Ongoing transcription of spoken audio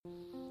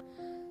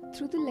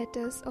through the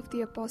letters of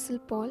the Apostle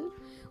Paul,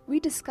 we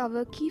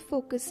discover key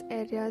focus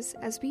areas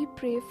as we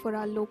pray for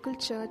our local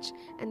church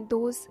and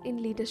those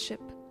in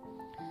leadership.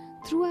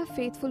 Through our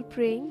faithful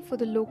praying for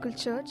the local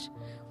church,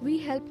 we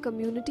help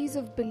communities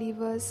of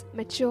believers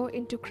mature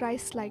into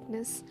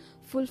Christ-likeness,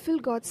 fulfill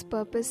God's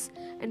purpose,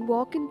 and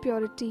walk in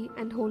purity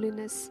and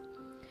holiness.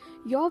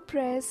 Your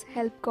prayers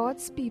help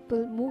God's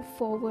people move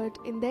forward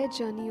in their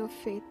journey of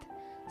faith.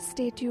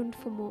 Stay tuned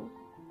for more.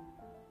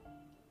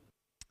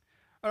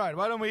 All right,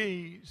 why don't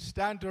we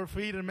stand to our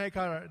feet and make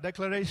our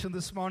declaration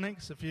this morning.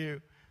 So if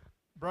you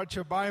brought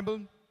your Bible,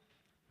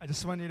 I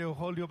just want you to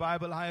hold your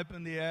Bible high up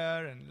in the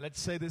air and let's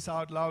say this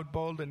out loud,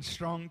 bold and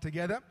strong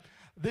together.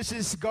 This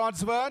is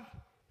God's word.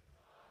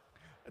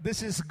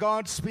 This is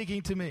God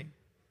speaking to me.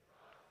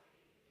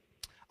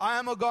 I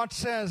am what God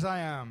says I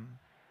am.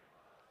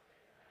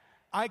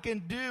 I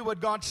can do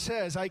what God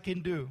says I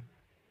can do.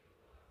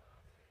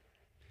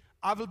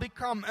 I will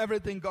become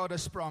everything God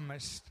has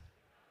promised.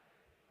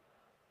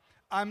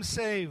 I'm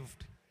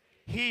saved,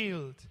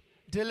 healed,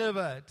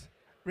 delivered,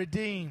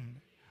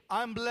 redeemed.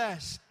 I'm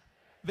blessed,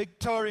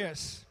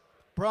 victorious,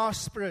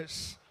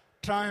 prosperous,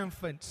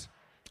 triumphant.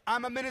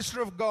 I'm a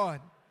minister of God,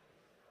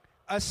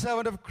 a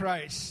servant of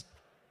Christ,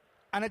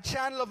 and a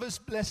channel of His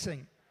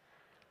blessing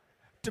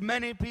to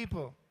many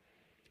people.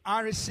 I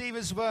receive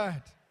His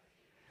word.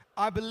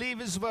 I believe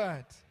His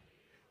word.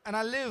 And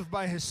I live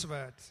by His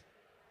word.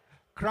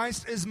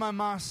 Christ is my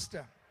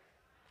master.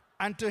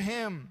 And to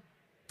Him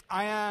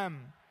I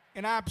am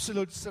in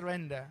absolute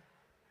surrender.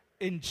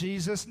 In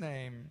Jesus'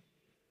 name,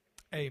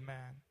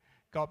 amen.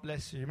 God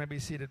bless you. You may be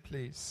seated,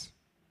 please.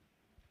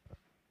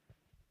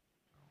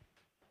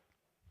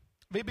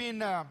 We've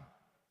been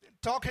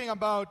talking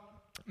about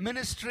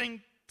ministering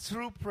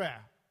through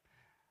prayer.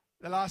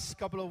 The last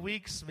couple of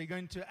weeks, we're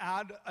going to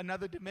add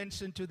another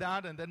dimension to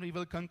that, and then we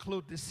will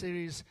conclude this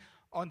series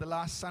on the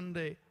last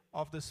Sunday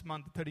of this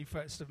month,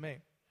 31st of May.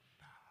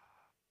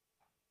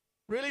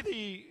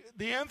 Really,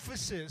 the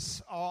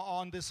emphasis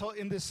on this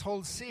in this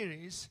whole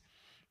series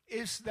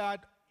is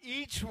that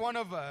each one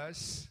of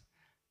us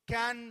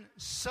can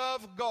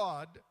serve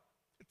God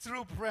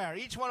through prayer.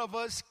 Each one of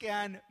us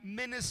can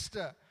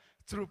minister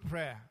through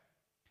prayer.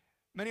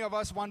 Many of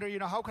us wonder,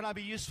 how can I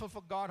be useful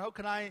for God? How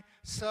can I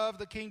serve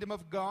the kingdom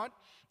of God?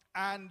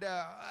 And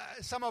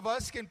some of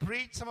us can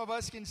preach, some of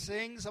us can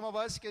sing, some of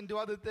us can do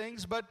other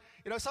things. But,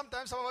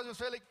 sometimes some of us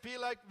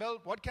feel like, well,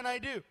 what can I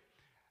do?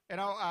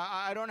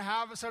 I don't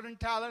have a certain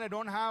talent.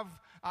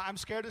 I'm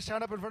scared to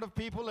stand up in front of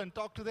people and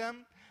talk to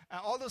them.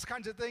 All those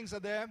kinds of things are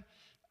there.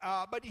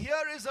 But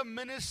here is a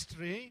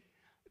ministry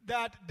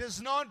that does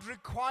not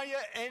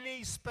require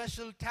any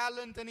special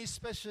talent, any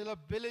special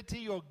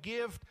ability or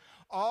gift.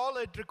 All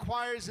it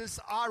requires is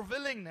our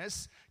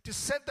willingness to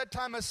set that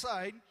time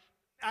aside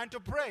and to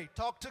pray,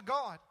 talk to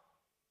God.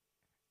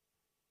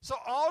 So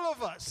all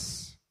of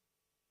us,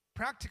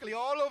 practically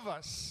all of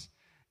us,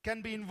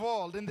 can be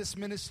involved in this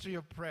ministry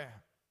of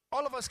prayer.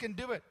 All of us can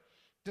do it.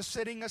 Just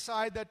setting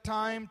aside that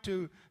time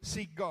to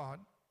seek God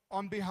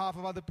on behalf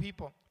of other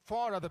people,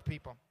 for other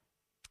people.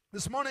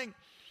 This morning,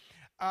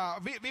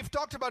 we've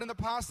talked about in the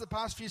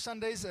past few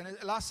Sundays, and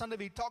last Sunday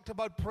we talked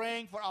about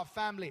praying for our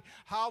family.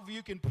 How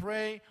you can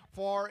pray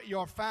for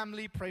your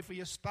family, pray for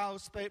your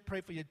spouse, pray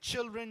for your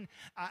children,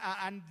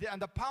 and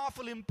the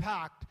powerful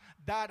impact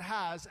that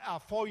has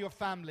for your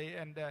family.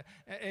 And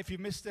if you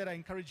missed it, I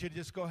encourage you to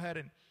just go ahead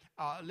and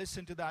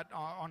listen to that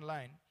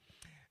online.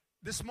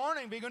 This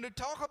morning, we're going to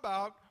talk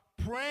about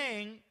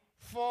praying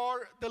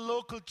for the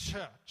local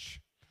church.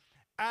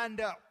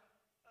 And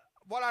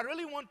what I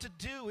really want to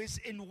do is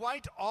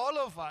invite all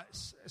of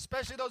us,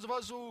 especially those of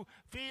us who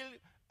feel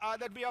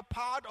that we are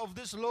part of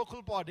this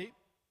local body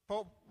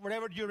for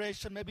whatever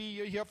duration. Maybe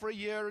you're here for a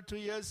year or 2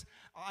 years.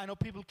 I know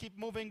people keep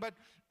moving. But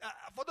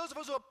for those of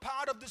us who are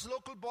part of this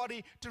local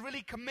body, to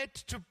really commit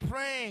to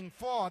praying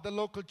for the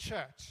local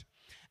church.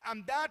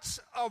 And that's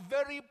a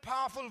very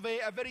powerful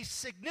way, a very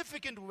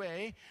significant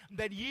way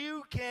that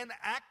you can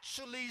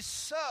actually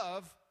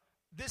serve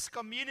this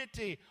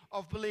community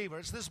of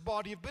believers, this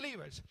body of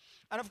believers.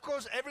 And of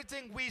course,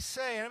 everything we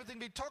say and everything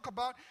we talk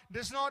about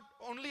does not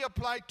only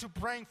apply to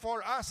praying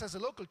for us as a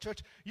local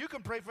church. You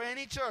can pray for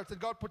any church that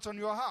God puts on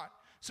your heart.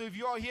 So if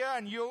you are here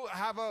and you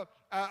have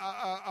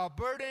a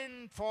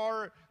burden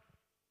for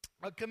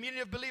a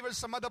community of believers,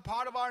 some other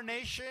part of our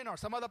nation or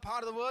some other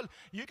part of the world,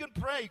 you can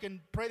pray. You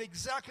can pray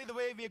exactly the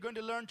way we are going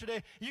to learn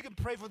today. You can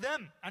pray for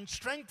them and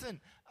strengthen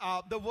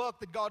the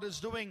work that God is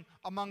doing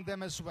among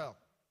them as well.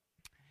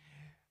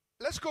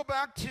 Let's go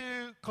back to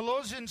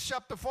Colossians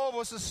chapter 4,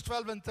 verses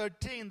 12 and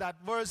 13, that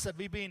verse that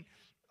we've been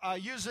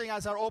using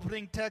as our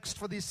opening text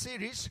for this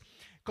series.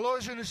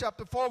 Colossians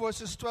chapter 4,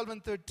 verses 12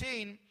 and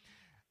 13.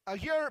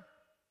 Here,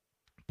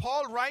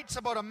 Paul writes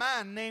about a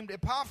man named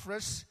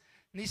Epaphras.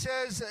 And he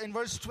says in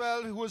verse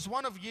 12, who was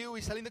one of you,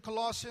 he's telling the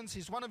Colossians,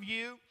 he's one of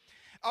you,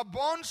 a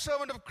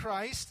bondservant of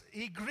Christ.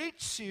 He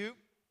greets you,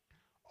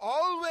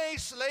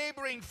 always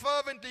laboring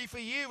fervently for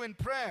you in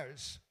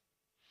prayers,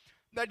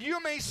 that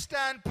you may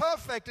stand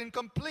perfect and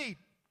complete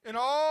in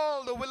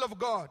all the will of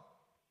God.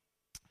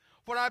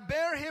 For I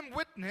bear him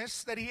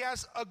witness that he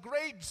has a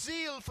great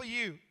zeal for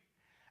you,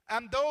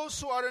 and those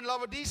who are in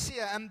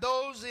Laodicea, and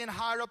those in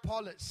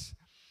Hierapolis.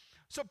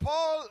 So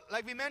Paul,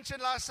 like we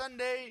mentioned last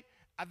Sunday,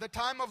 at the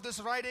time of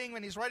this writing,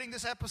 when he's writing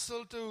this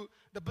epistle to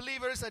the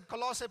believers at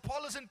Colossae,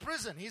 Paul is in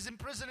prison. He's in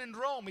prison in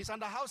Rome. He's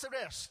under house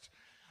arrest.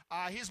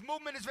 His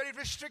movement is very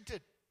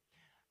restricted.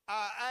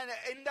 And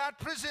in that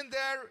prison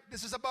there,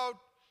 this is about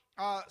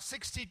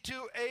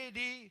 62 AD,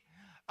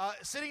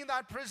 sitting in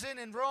that prison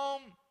in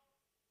Rome,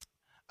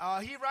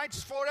 he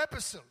writes 4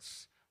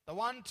 epistles. The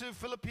one to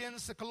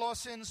Philippians, the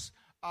Colossians,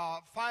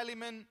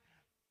 Philemon,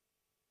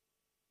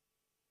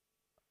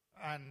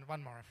 and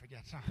one more, I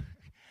forget.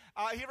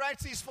 He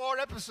writes these 4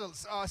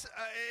 epistles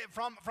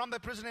from the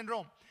prison in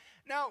Rome.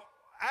 Now,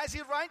 as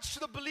he writes to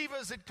the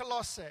believers at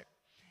Colossae,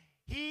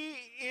 he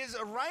is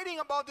writing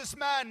about this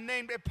man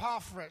named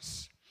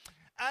Epaphras.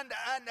 And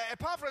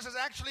Epaphras is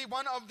actually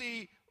one of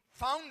the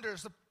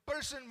founders,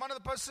 one of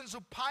the persons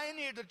who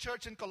pioneered the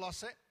church in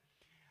Colossae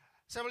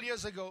several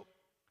years ago.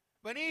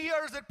 When he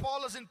hears that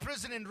Paul is in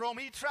prison in Rome,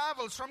 he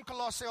travels from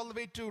Colossae all the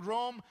way to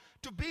Rome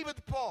to be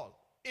with Paul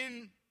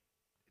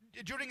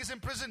during his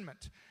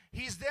imprisonment.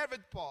 He's there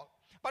with Paul.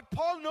 But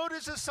Paul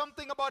notices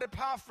something about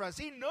Epaphras.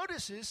 He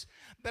notices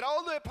that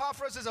although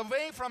Epaphras is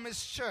away from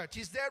his church,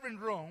 he's there in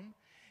Rome,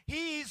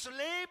 he is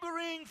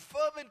laboring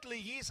fervently.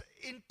 He's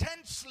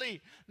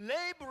intensely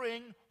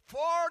laboring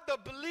for the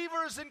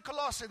believers in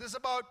Colossae. This is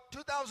about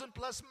 2,000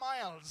 plus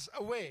miles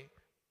away.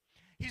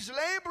 He's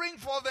laboring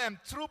for them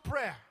through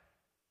prayer.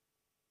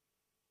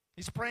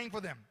 He's praying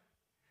for them.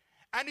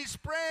 And he's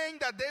praying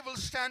that they will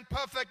stand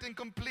perfect and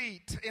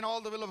complete in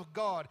all the will of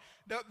God.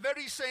 The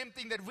very same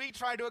thing that we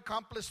try to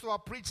accomplish through our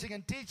preaching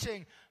and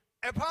teaching,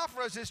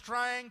 Epaphras is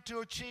trying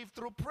to achieve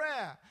through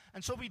prayer.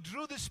 And so we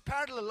drew this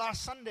parallel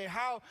last Sunday,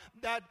 how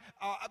that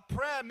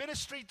prayer,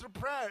 ministry through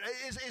prayer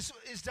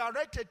is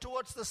directed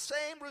towards the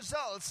same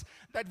results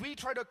that we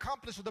try to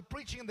accomplish with the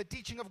preaching and the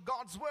teaching of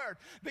God's word,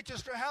 which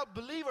is to help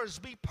believers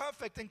be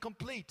perfect and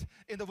complete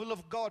in the will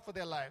of God for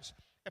their lives.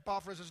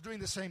 Epaphras is doing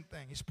the same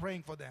thing. He's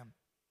praying for them.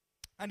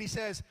 And he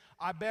says,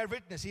 I bear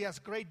witness, he has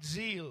great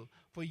zeal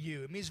for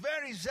you. I mean, he's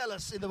very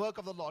zealous in the work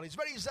of the Lord. He's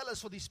very zealous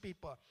for these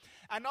people.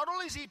 And not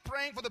only is he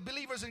praying for the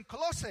believers in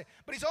Colossae,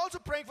 but he's also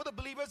praying for the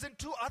believers in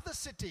 2 other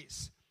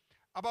cities.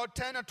 About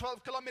 10 or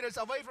 12 kilometers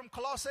away from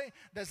Colossae,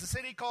 there's a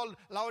city called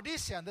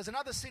Laodicea, and there's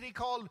another city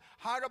called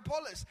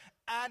Hierapolis.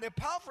 And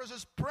Epaphras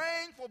is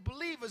praying for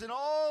believers in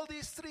all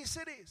these 3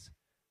 cities.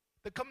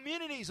 The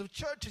communities of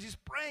churches, he's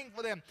praying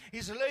for them.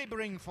 He's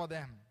laboring for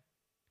them.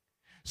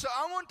 So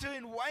I want to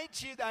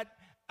invite you that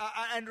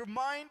and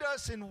invite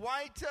us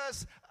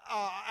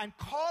and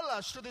call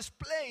us to this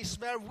place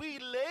where we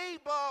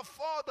labor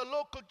for the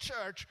local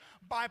church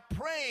by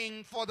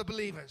praying for the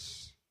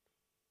believers.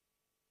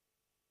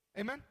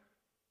 Amen?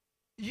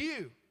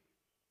 You,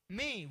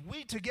 me,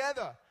 we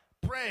together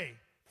pray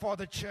for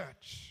the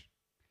church.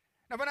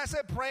 Now when I say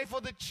pray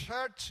for the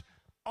church,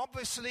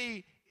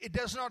 obviously it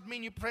does not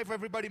mean you pray for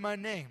everybody by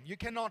name. You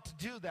cannot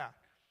do that.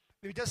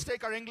 We just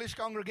take our English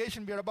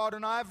congregation. We are about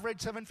on average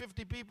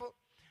 750 people.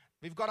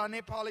 We've got our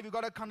Nepali, we've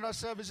got our Kannada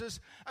services.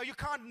 You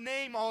can't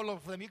name all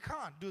of them. You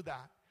can't do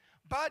that.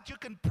 But you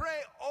can pray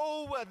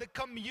over the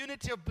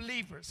community of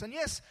believers. And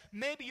yes,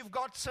 maybe you've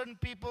got certain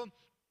people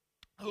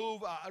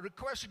who've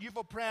requested you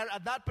for prayer.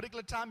 At that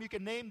particular time, you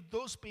can name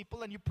those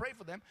people and you pray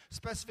for them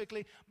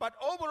specifically. But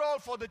overall,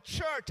 for the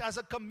church as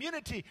a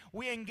community,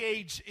 we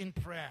engage in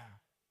prayer.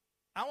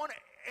 I want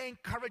to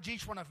encourage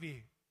each one of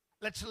you.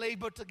 Let's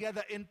labor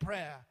together in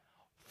prayer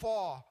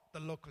for the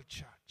local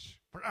church,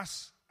 for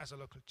us as a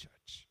local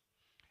church.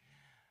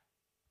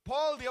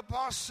 Paul the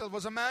apostle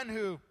was a man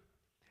who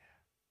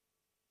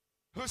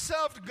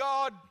served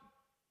God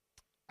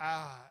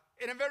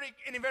in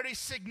a very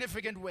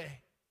significant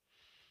way.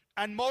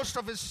 And most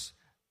of his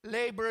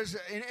labors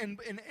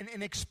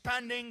in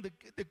expanding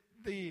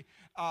the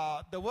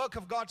work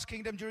of God's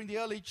kingdom during the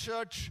early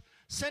church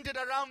centered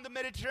around the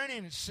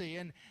Mediterranean Sea.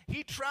 And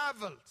he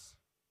traveled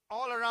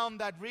all around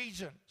that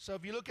region. So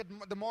if you look at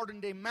the modern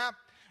day map,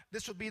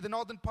 this would be the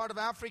northern part of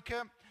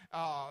Africa,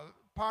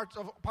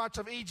 parts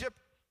of Egypt,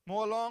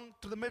 more along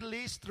to the Middle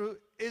East through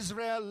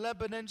Israel,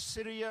 Lebanon,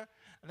 Syria.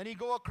 And then you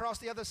go across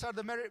the other side of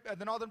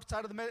the northern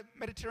side of the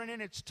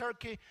Mediterranean, it's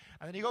Turkey.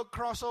 And then you go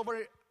cross over,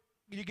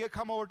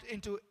 come over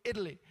into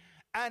Italy.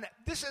 And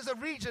this is a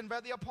region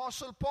where the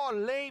Apostle Paul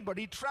labored.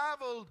 He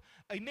traveled,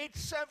 he made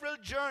several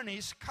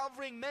journeys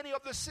covering many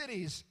of the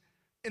cities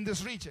in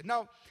this region.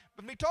 Now,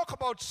 when we talk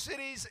about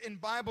cities in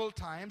Bible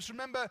times,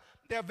 remember,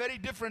 they are very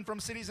different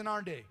from cities in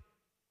our day.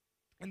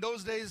 In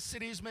those days,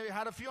 cities maybe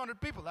had a few hundred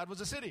people. That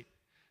was a city.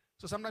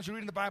 So sometimes you read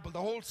in the Bible, the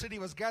whole city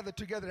was gathered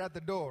together at the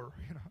door.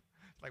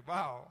 It's like,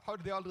 wow, how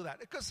did they all do that?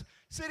 Because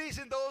cities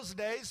in those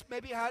days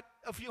maybe had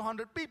a few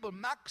hundred people.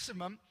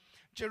 Maximum,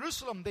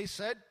 Jerusalem, they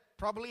said,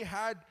 probably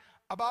had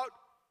about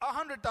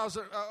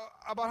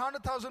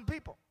 100,000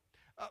 people.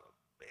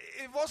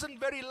 It wasn't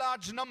very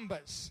large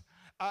numbers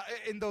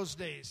in those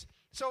days.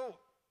 So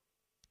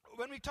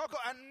when we talk,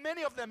 and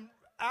many of them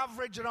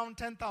average around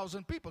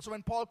 10,000 people. So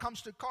when Paul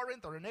comes to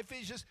Corinth or in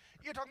Ephesus,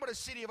 you're talking about a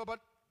city of about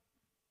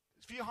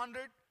a few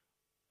hundred,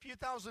 few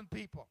thousand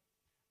people.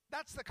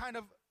 That's the kind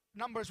of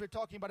numbers we're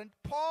talking about. And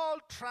Paul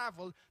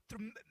traveled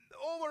through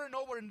over and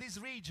over in these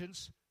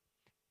regions,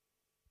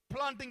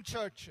 planting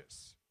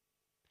churches.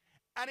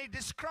 And he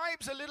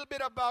describes a little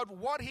bit about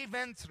what he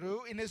went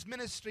through in his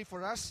ministry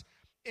for us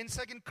in 2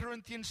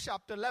 Corinthians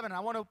chapter 11. I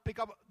want to pick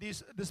up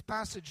this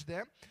passage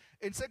there.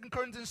 In 2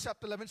 Corinthians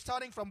chapter 11,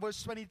 starting from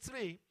verse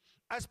 23,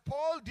 as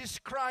Paul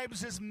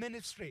describes his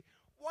ministry,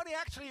 what he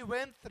actually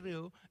went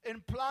through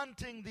in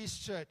planting these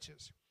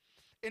churches.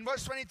 In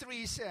verse 23,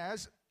 he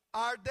says,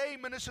 are they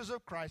ministers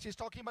of Christ? He's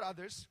talking about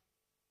others.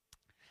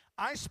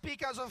 I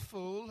speak as a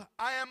fool,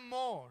 I am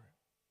more.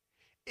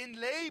 In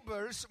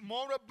labors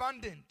more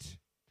abundant.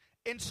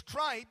 In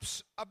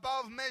stripes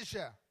above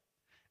measure.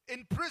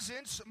 In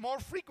prisons more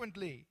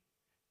frequently.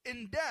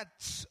 In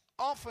debts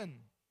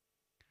often.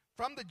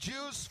 From the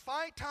Jews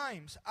 5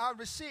 times I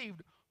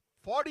received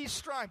 40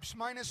 stripes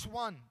minus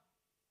 1.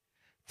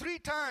 3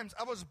 times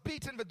I was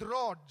beaten with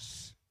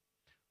rods.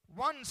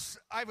 Once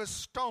I was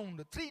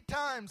stoned. 3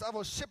 times I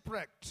was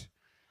shipwrecked.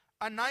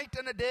 A night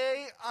and a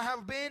day I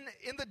have been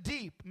in the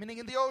deep, meaning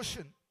in the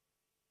ocean.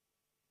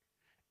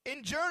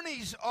 In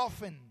journeys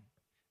often.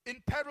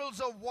 In perils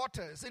of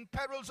waters. In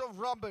perils of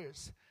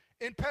robbers.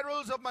 In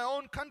perils of my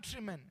own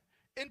countrymen.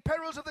 In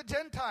perils of the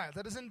Gentiles,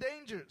 that is in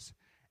dangers.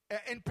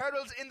 In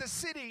perils in the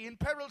city. In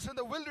perils in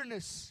the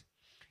wilderness.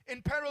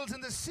 In perils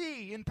in the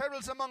sea. In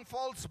perils among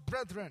false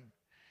brethren.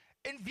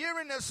 In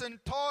weariness and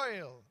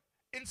toil.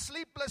 In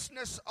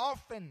sleeplessness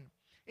often,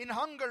 in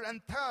hunger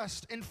and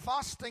thirst, in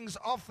fastings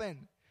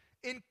often,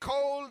 in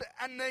cold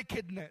and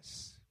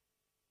nakedness.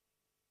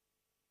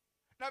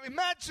 Now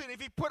imagine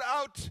if he put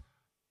out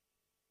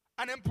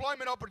an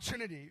employment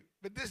opportunity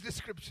with this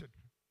description,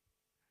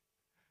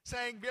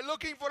 saying we're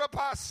looking for a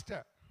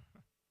pastor,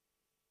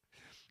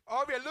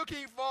 or we're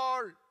looking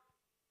for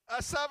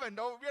a servant,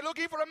 or we're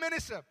looking for a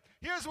minister.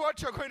 Here's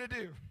what you're going to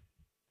do.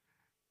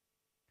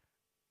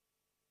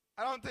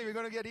 I don't think we're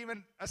going to get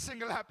even a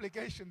single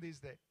application these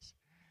days.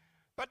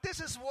 But this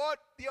is what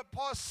the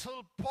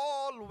Apostle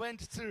Paul went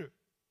through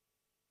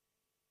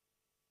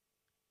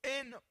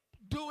in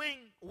doing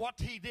what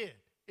he did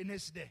in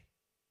his day.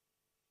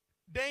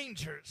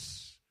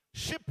 Dangers,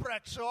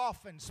 shipwrecks so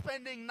often,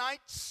 spending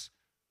nights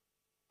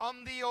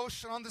on the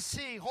ocean, on the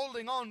sea,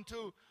 holding on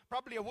to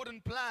probably a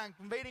wooden plank,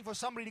 waiting for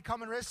somebody to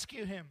come and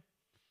rescue him.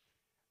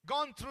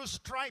 Gone through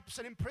stripes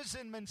and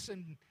imprisonments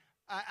and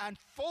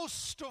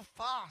forced to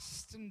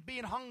fast and be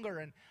in hunger,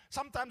 and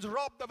sometimes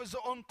robbed of his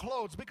own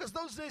clothes, because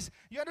those days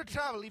you had to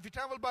travel. If you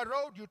travel by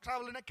road, you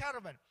travel in a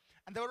caravan,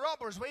 and there were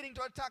robbers waiting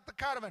to attack the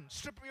caravan,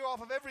 strip you off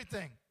of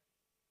everything.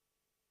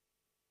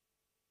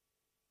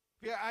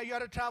 You had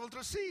to travel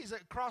through seas,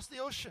 across the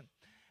ocean.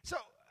 So,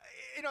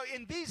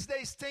 in these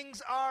days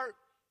things are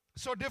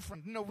so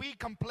different. We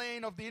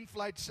complain of the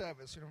in-flight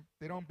service.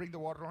 They don't bring the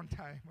water on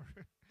time,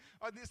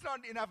 or there's not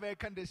enough air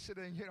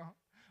conditioning.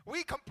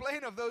 We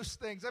complain of those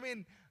things. I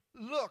mean,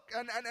 look,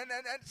 and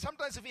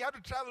sometimes if we have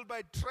to travel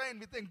by train,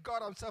 we think,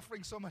 God, I'm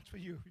suffering so much for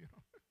you.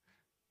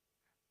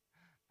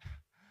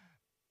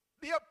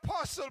 The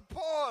Apostle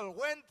Paul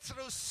went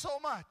through so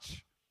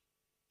much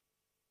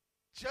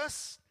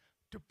just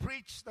to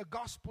preach the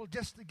gospel,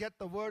 just to get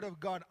the word of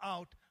God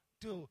out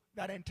to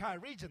that entire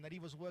region that he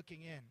was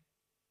working in.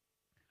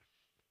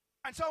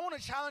 And so I want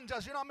to challenge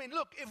us,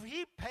 look, if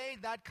he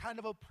paid that kind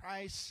of a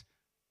price,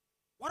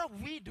 what are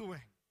we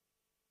doing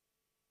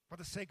for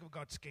the sake of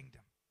God's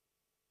kingdom?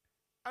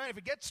 I mean, if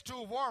it gets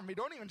too warm, we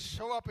don't even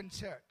show up in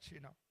church,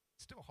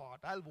 It's too hot.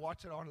 I'll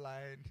watch it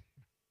online.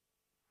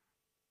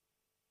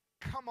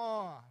 Come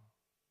on.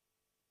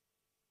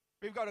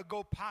 We've got to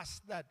go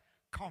past that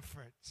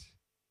comfort.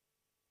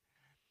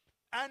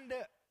 And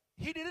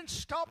he didn't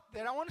stop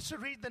there. I want us to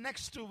read the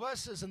next 2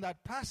 verses in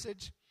that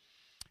passage.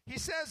 He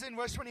says in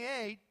verse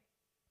 28,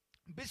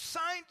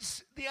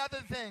 besides the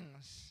other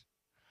things,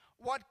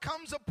 what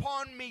comes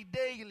upon me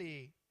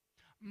daily,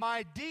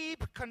 my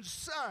deep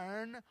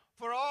concern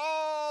for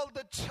all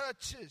the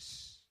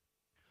churches.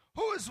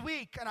 Who is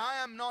weak and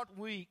I am not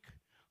weak?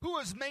 Who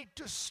is made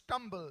to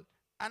stumble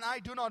and I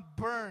do not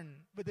burn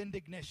with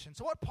indignation?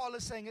 So what Paul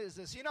is saying is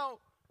this,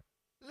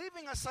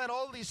 leaving aside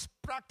all these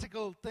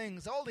practical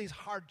things, all these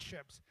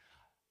hardships,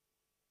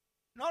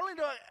 not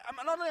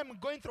only am I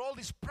going through all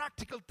these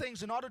practical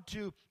things in order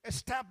to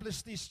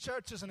establish these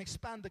churches and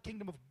expand the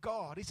kingdom of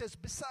God, he says,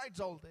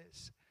 besides all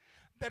this,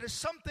 there is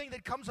something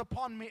that comes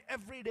upon me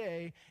every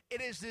day.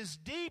 It is this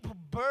deep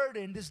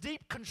burden, this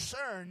deep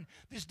concern,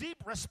 this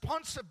deep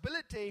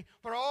responsibility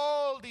for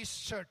all these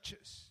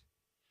churches.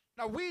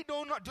 Now, we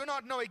do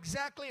not know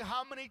exactly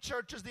how many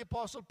churches the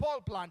Apostle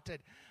Paul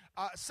planted.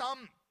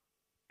 Some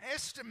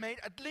estimate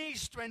at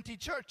least 20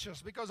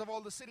 churches because of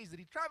all the cities that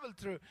he traveled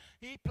through.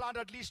 He planted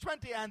at least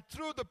 20, and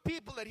through the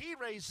people that he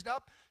raised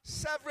up,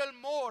 several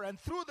more. And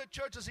through the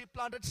churches he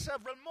planted,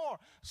 several more.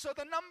 So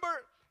the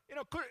number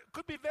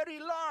could be very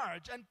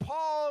large. And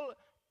Paul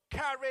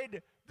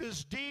carried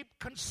this deep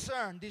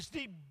concern, this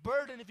deep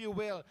burden, if you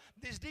will,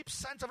 this deep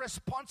sense of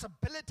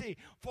responsibility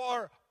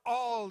for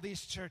all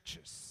these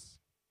churches.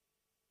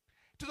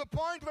 To the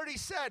point where he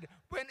said,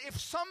 if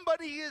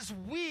somebody is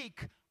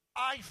weak,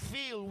 I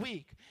feel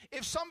weak.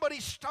 If somebody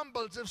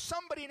stumbles, if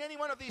somebody in any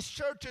one of these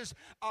churches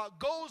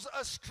goes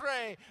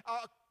astray,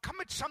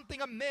 commits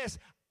something amiss,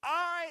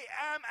 I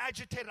am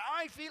agitated.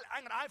 I feel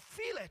angry. I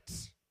feel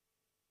it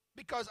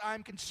because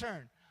I'm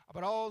concerned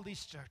about all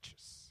these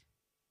churches.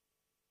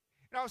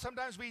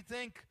 Sometimes we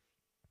think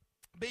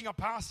being a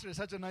pastor is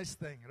such a nice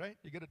thing, right?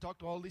 You get to talk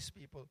to all these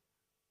people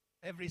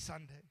every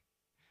Sunday.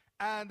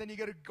 And then you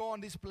get to go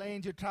on these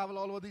planes, you travel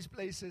all over these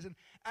places. And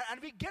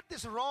we get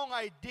this wrong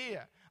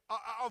idea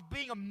of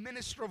being a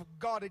minister of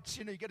God. It's,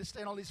 you get to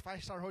stay in all these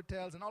 5-star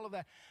hotels and all of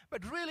that.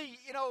 But really,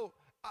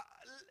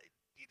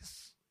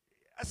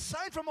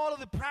 aside from all of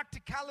the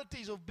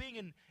practicalities of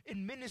being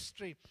in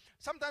ministry,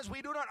 sometimes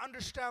we do not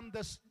understand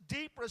this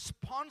deep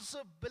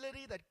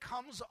responsibility that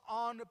comes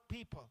on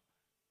people,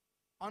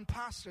 on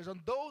pastors,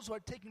 on those who are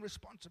taking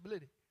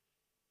responsibility.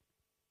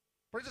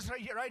 For instance,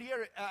 right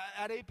here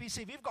at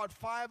APC, we've got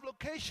 5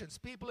 locations,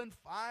 people in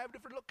 5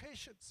 different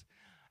locations.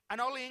 And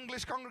only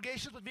English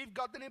congregations, but we've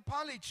got the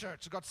Nepali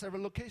church, got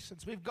several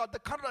locations. We've got the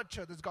Kannada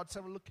church, that's got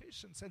several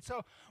locations. And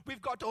so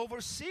we've got to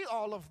oversee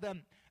all of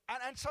them.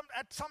 And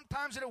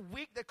sometimes in a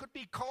week, there could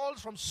be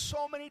calls from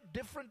so many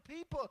different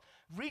people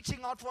reaching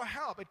out for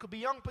help. It could be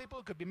young people,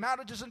 it could be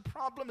marriages in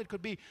problem, it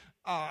could be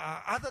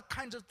other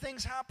kinds of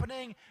things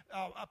happening.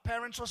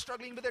 Parents who are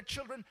struggling with their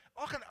children,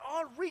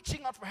 all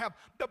reaching out for help.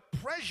 The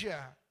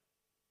pressure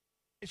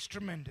is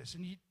tremendous.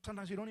 And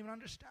sometimes you don't even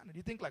understand it.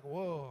 You think like,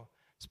 whoa,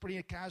 it's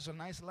pretty casual,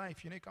 nice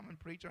life. You come and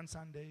preach on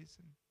Sundays.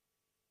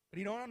 But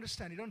you don't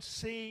understand. You don't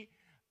see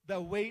the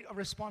weight of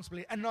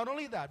responsibility. And not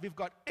only that, we've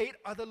got 8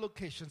 other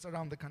locations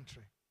around the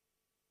country.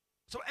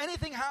 So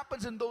anything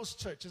happens in those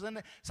churches,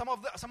 and some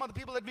of the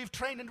people that we've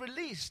trained and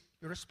released,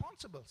 you're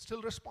responsible,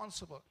 still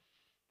responsible.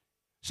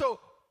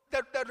 So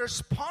the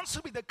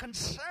responsibility, the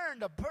concern,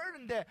 the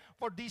burden there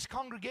for these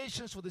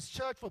congregations, for this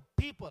church, for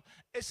people,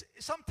 is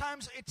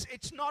sometimes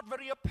it's not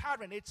very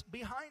apparent. It's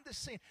behind the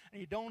scene,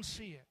 and you don't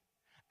see it.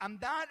 And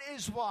that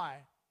is why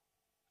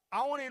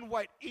I want to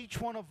invite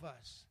each one of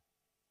us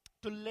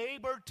to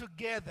labor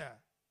together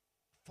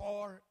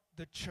for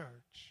the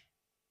church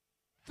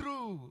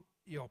through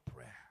your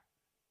prayer.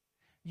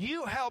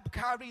 You help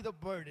carry the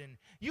burden.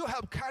 You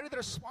help carry the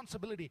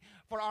responsibility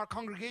for our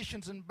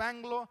congregations in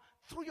Bangalore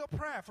through your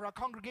prayer, for our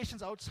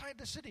congregations outside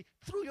the city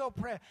through your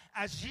prayer,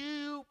 as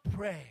you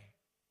pray.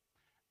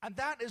 And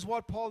that is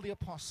what Paul the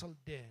Apostle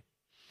did.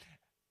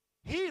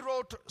 He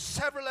wrote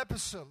several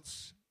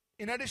epistles.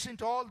 In addition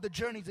to all the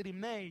journeys that he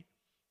made,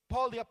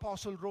 Paul the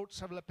Apostle wrote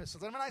several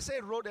epistles. And when I say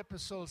wrote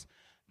epistles,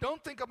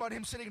 don't think about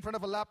him sitting in front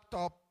of a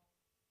laptop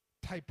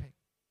typing.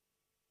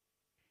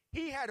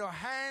 He had to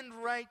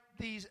handwrite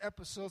these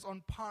epistles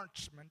on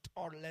parchment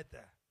or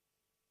leather.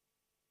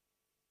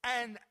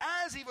 And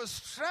as he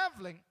was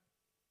traveling,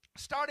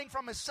 starting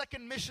from his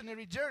second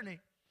missionary journey,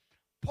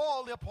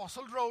 Paul the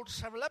Apostle wrote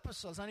several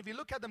epistles. And if you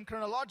look at them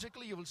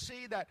chronologically, you will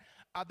see that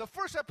the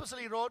first epistle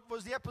he wrote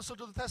was the epistle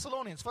to the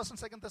Thessalonians, 1st and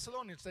 2nd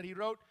Thessalonians, that he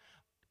wrote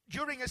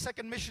during his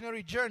second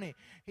missionary journey.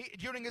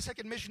 During his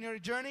second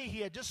missionary journey, he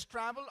had just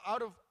traveled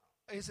out of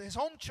his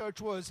home church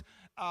was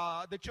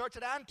the church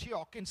at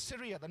Antioch in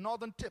Syria, the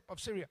northern tip of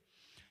Syria.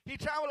 He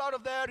traveled out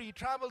of there. He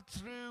traveled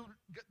through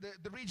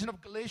the region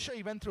of Galatia.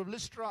 He went through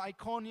Lystra,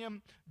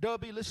 Iconium,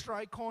 Derbe, Lystra,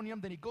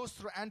 Iconium. Then he goes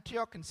through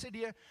Antioch and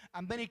Syria.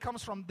 And then he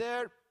comes from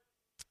there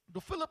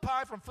to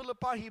Philippi. From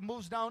Philippi, he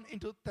moves down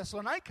into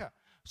Thessalonica.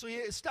 So he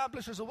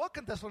establishes a work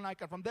in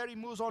Thessalonica. From there, he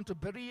moves on to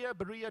Berea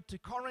to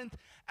Corinth.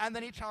 And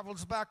then he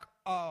travels back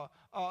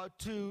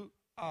to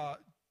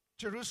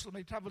Jerusalem.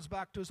 He travels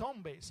back to his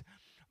home base.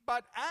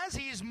 But as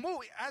he's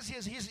moving,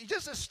 he's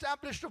just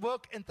established a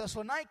work in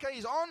Thessalonica,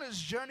 he's on his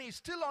journey, he's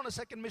still on a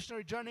second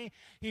missionary journey.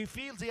 He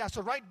feels he has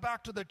to write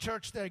back to the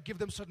church there, give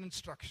them certain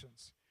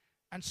instructions.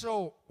 And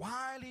so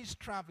while he's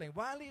traveling,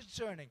 while he's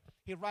journeying,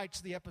 he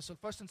writes the epistle.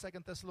 1st and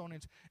 2nd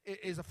Thessalonians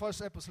is the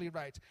first epistle he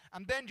writes.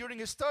 And then during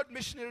his third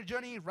missionary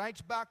journey, he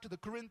writes back to the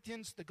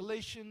Corinthians, the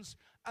Galatians,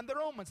 and the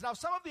Romans. Now,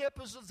 some of the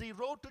epistles he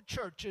wrote to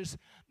churches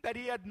that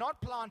he had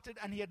not planted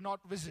and he had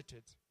not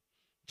visited.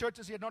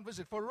 Churches he had not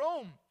visited. For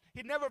Rome,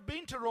 he'd never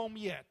been to Rome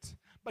yet,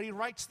 but he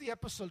writes the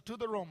epistle to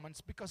the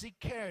Romans because he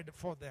cared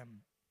for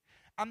them.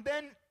 And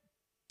then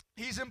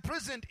he's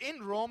imprisoned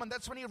in Rome, and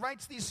that's when he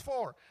writes these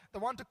 4. The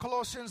one to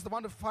Colossians, the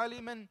one to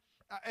Philemon,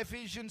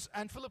 Ephesians,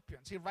 and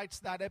Philippians. He writes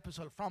that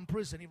epistle from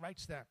prison. He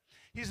writes that.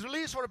 He's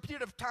released for a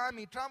period of time.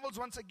 He travels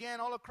once again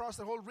all across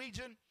the whole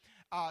region.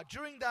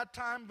 During that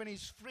time, when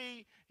he's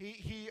free,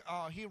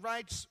 he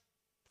writes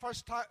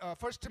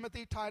First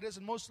Timothy, Titus,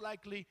 and most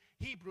likely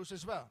Hebrews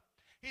as well.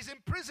 He's in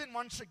prison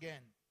once again,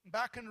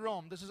 back in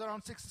Rome. This is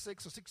around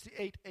 66 or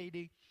 68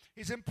 AD.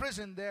 He's in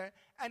prison there,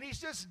 and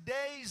he's just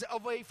days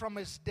away from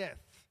his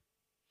death.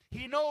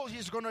 He knows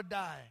he's going to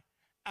die,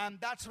 and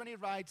that's when he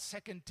writes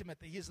 2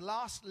 Timothy, his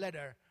last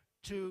letter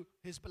to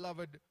his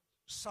beloved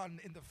son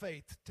in the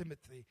faith,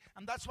 Timothy.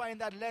 And that's why in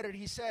that letter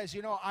he says,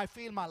 I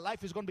feel my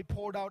life is going to be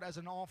poured out as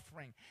an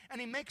offering.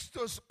 And he makes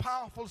those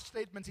powerful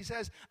statements. He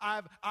says,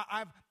 I've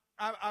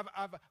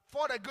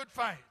fought a good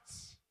fight.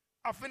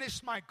 I've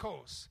finished my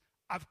course.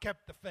 I've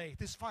kept the faith.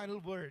 His final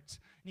words.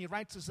 And he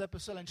writes this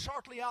epistle, and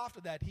shortly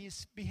after that,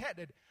 he's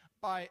beheaded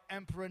by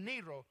Emperor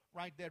Nero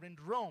right there in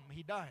Rome.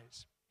 He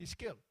dies. He's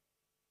killed.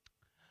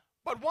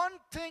 But one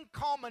thing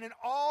common in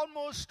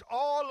almost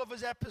all of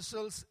his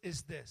epistles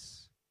is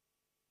this.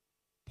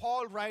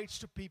 Paul writes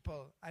to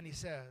people and he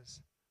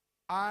says,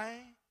 I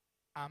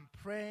am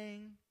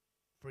praying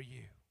for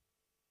you.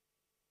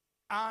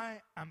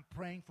 I am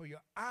praying for you.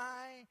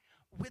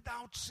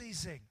 Without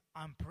ceasing,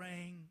 I'm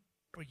praying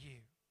for you.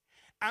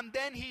 And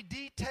then he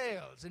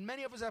details in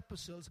many of his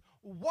epistles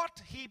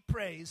what he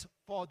prays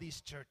for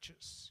these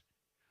churches,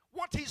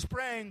 what he's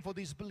praying for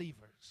these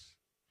believers.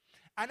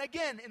 And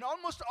again, in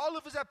almost all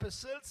of his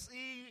epistles,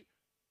 he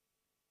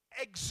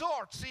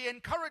exhorts, he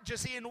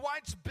encourages, he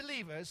invites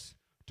believers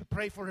to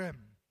pray for him.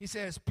 He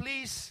says,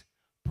 please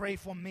pray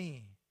for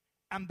me.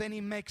 And then he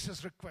makes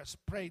his request,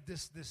 pray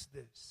this, this,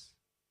 this.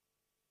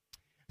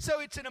 So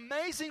it's an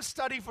amazing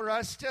study for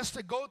us just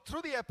to go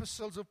through the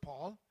epistles of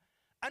Paul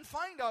and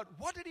find out,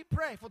 what did he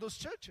pray for those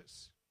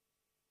churches?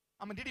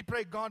 I mean, did he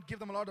pray, God, give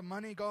them a lot of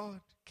money, God,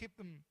 keep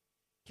them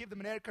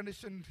in air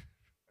conditioned?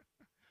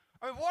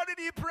 I mean, what did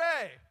he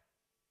pray?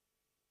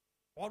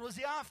 What was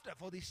he after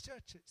for these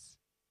churches?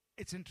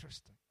 It's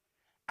interesting.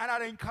 And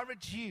I'd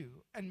encourage you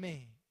and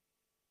me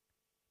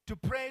to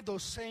pray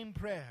those same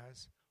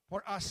prayers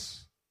for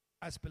us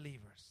as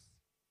believers.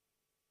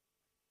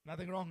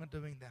 Nothing wrong in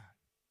doing that.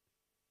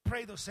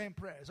 Pray those same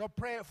prayers, or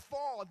pray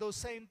for those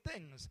same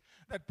things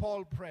that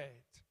Paul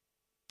prayed.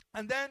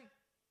 And then,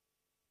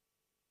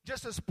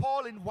 just as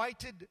Paul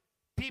invited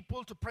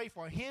people to pray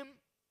for him,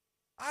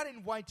 I'd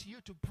invite you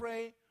to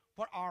pray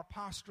for our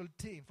pastoral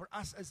team, for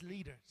us as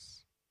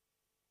leaders.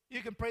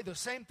 You can pray the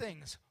same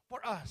things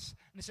for us.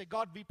 And you say,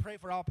 God, we pray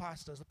for our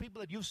pastors, the people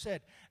that you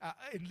said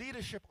in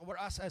leadership over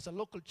us as a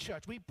local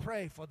church. We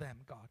pray for them,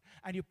 God.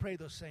 And you pray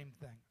those same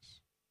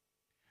things.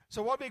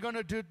 So what we're going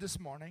to do this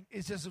morning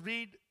is just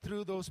read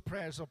through those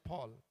prayers of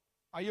Paul.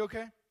 Are you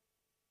okay?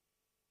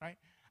 Right?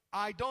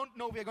 I don't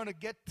know if we're going to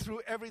get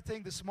through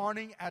everything this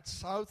morning at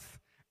South.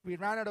 We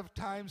ran out of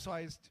time, so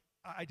I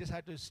just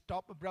had to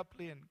stop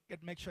abruptly and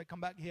make sure I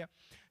come back here.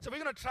 So we're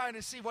going to try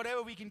and see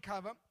whatever we can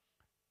cover.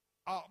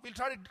 We'll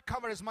try to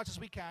cover as much as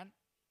we can.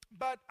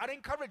 But I'd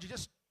encourage you,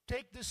 just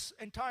take this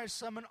entire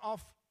sermon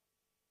off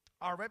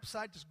our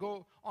website. Just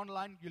go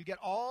online. You'll get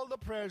all the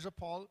prayers of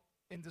Paul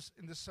in this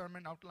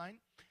sermon outline.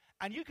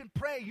 And you can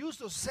pray, use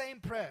those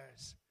same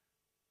prayers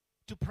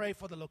to pray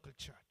for the local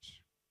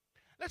church.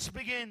 Let's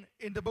begin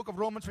in the book of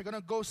Romans. We're going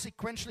to go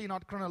sequentially,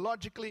 not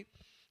chronologically.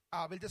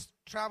 We'll just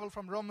travel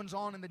from Romans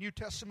on in the New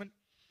Testament.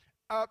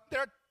 There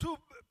are two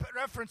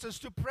references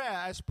to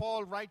prayer as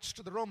Paul writes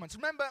to the Romans.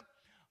 Remember,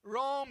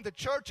 Rome, the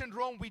church in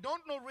Rome, we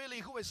don't know really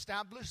who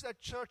established that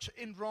church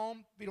in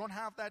Rome. We don't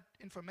have that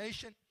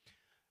information.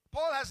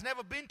 Paul has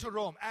never been to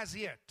Rome as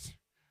yet.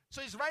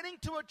 So he's writing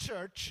to a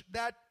church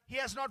that he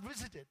has not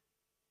visited.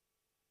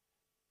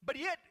 But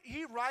yet,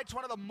 he writes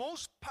one of the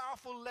most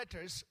powerful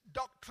letters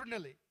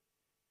doctrinally.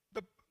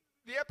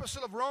 The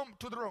epistle of Rome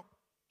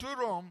to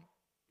Rome,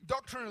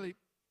 doctrinally,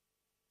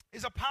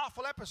 is a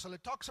powerful epistle.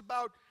 It talks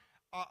about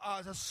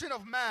the sin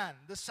of man,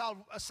 the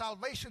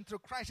salvation through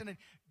Christ, and it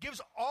gives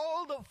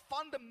all the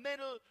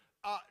fundamental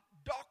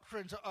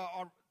doctrines,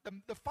 or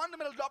the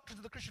fundamental doctrines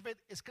of the Christian faith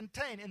is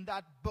contained in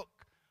that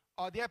book,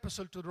 the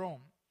epistle to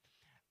Rome.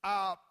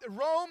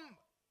 Rome,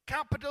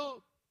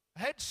 capital,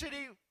 head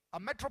city, a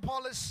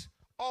metropolis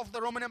of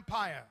the Roman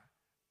Empire,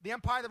 the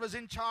empire that was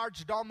in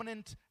charge,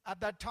 dominant at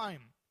that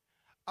time.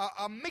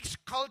 A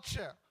mixed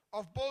culture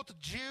of both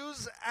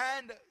Jews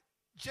and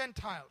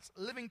Gentiles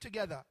living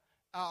together,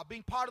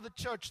 being part of the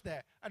church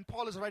there, and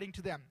Paul is writing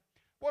to them.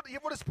 What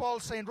does Paul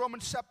say in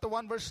Romans chapter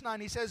 1 verse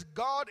 9? He says,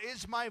 God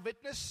is my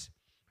witness,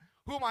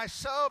 whom I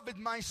serve with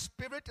my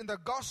spirit in the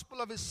gospel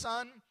of his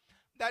Son,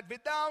 that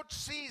without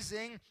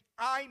ceasing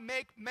I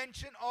make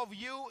mention of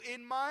you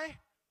in my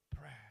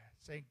prayer.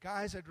 Saying,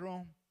 guys at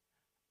Rome,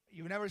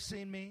 you've never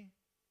seen me,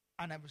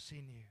 I've never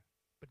seen you.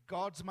 But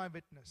God's my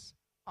witness.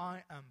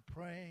 I am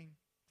praying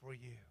for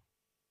you.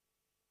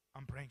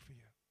 I'm praying for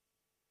you.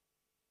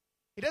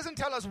 He doesn't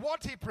tell us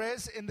what he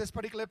prays in this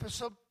particular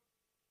epistle.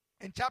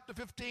 In chapter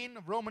 15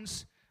 of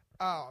Romans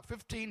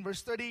 15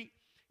 verse 30,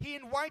 he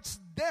invites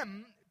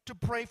them to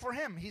pray for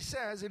him. He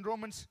says in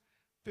Romans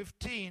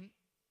 15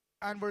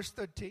 and verse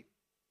 30,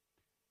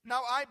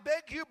 now I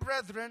beg you,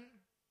 brethren,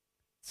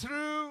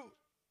 through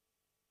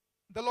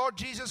the Lord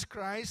Jesus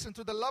Christ and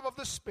through the love of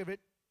the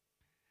Spirit,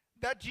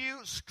 that you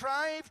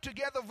strive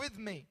together with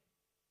me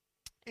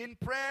in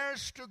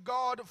prayers to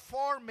God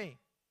for me.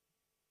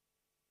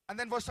 And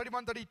then verse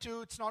 31,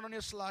 32, it's not on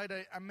your slide,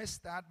 I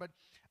missed that, but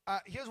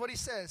here's what he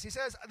says. He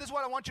says, this is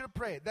what I want you to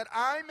pray, that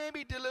I may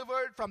be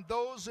delivered from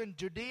those in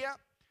Judea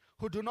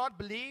who do not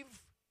believe,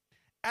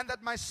 and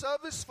that my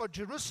service for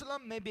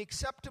Jerusalem may be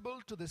acceptable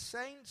to the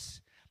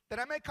saints, that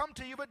I may come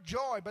to you with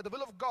joy by the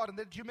will of God, and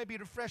that you may be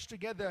refreshed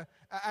together,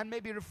 and may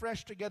be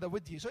refreshed together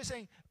with you. So he's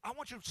saying, I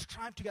want you to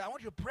strive together. I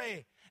want you to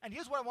pray. And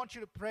here's what I want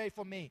you to pray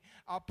for me.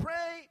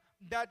 Pray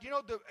that,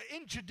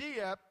 in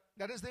Judea,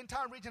 that is the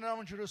entire region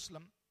around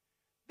Jerusalem,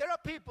 there are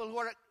people who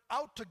are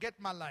out to get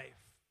my life.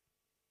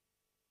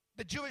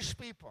 The Jewish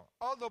people,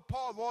 although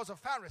Paul was a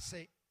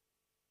Pharisee,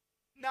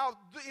 now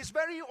his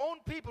very own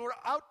people were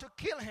out to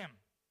kill him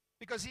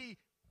because he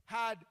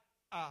had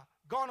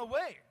gone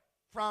away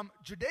from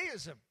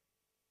Judaism.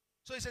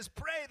 So he says,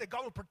 pray that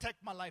God will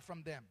protect my life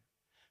from them.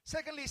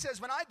 Secondly, he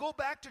says, when I go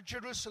back to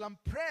Jerusalem,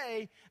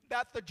 pray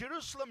that the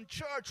Jerusalem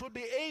church will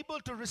be able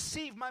to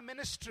receive my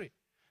ministry.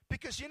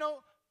 Because,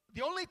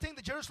 the only thing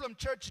the Jerusalem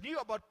church knew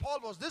about Paul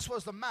was this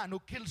was the man who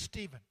killed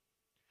Stephen.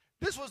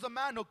 This was the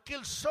man who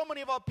killed so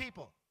many of our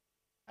people.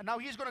 And now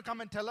he's going to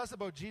come and tell us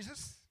about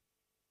Jesus.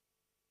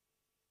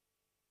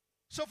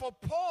 So for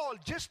Paul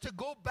just to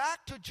go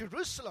back to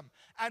Jerusalem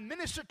and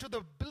minister to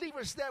the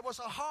believers there was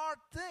a hard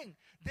thing.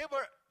 They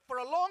were for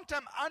a long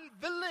time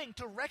unwilling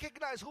to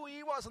recognize who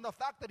he was and the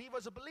fact that he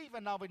was a believer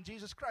now in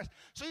Jesus Christ.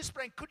 So he's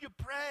praying, could you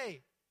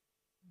pray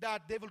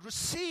that they will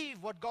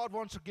receive what God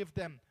wants to give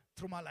them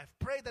through my life?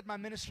 Pray that my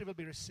ministry will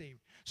be received.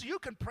 So you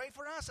can pray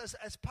for us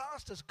as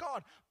pastors.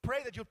 God, pray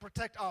that you'll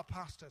protect our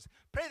pastors.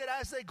 Pray that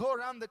as they go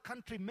around the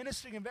country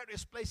ministering in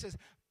various places,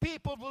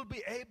 people will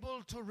be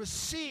able to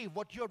receive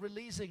what you're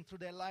releasing through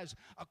their lives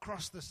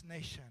across this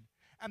nation.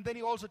 And then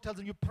he also tells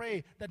them, you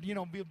pray that,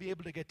 we'll be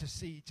able to get to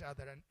see each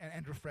other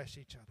and refresh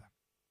each other.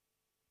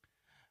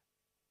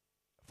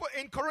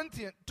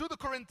 To the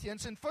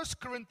Corinthians, in 1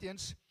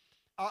 Corinthians,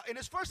 in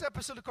his first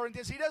epistle to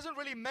Corinthians, he doesn't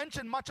really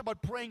mention much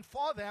about praying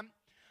for them.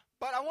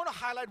 But I want to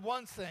highlight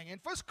one thing.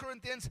 In 1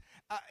 Corinthians,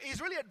 he's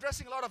really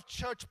addressing a lot of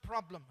church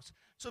problems.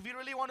 So if you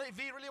really want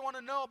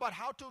to know about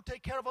how to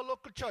take care of a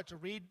local church,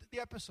 read the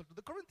epistle to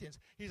the Corinthians.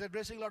 He's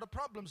addressing a lot of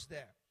problems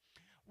there.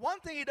 One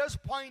thing he does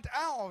point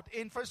out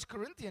in 1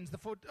 Corinthians,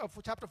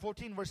 chapter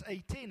 14, verse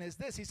 18, is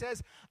this. He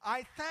says,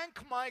 I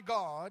thank my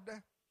God,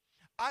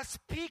 I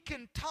speak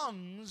in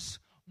tongues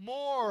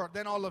more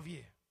than all of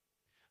you.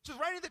 So he's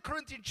writing to the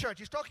Corinthian church.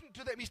 He's talking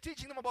to them. He's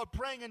teaching them about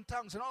praying in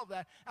tongues and all of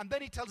that. And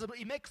then he tells them,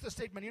 he makes the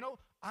statement,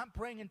 I'm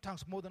praying in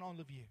tongues more than all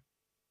of you.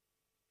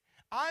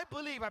 I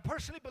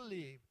personally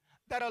believe,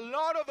 that a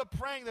lot of the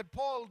praying that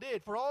Paul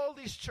did for all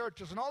these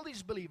churches and all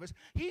these believers,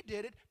 he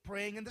did it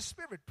praying in the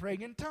Spirit,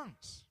 praying in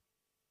tongues.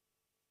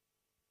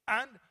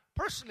 And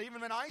personally,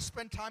 even when I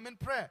spend time in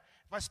prayer,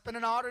 if I spend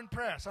an hour in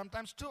prayer,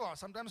 sometimes 2 hours,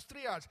 sometimes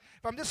 3 hours,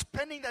 if I'm just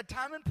spending that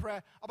time in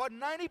prayer, about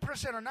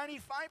 90% or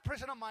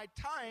 95% of my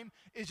time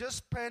is just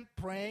spent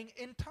praying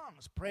in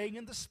tongues, praying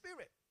in the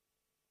Spirit.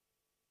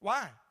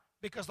 Why?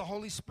 Because the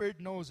Holy Spirit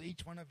knows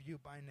each one of you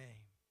by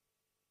name.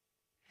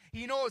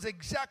 He knows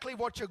exactly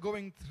what you're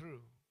going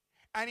through.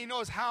 And He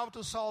knows how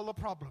to solve the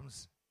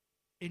problems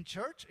in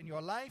church, in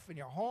your life, in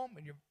your home,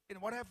 in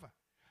whatever.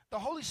 The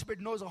Holy Spirit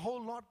knows a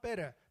whole lot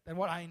better than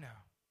what I know.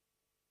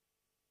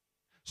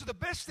 So the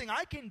best thing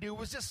I can do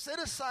is just set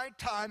aside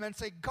time and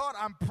say, God,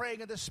 I'm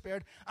praying in the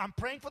Spirit. I'm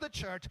praying for the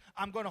church.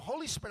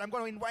 Holy Spirit, I'm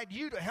going to invite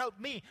you to help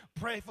me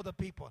pray for the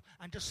people.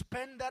 And just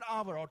spend that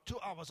hour or 2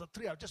 hours or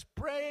 3 hours just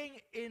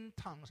praying in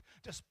tongues.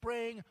 Just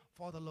praying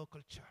for the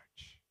local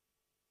church.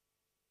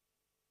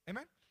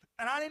 Amen?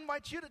 And I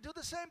invite you to do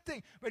the same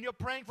thing. When you're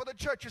praying for the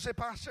church, you say,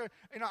 Pastor,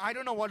 I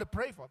don't know what to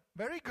pray for.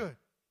 Very good.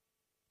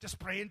 Just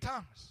pray in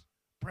tongues.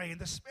 Pray in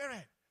the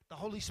Spirit. The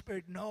Holy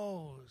Spirit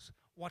knows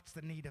what's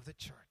the need of the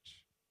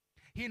church.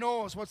 He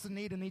knows what's the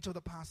need in each of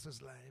the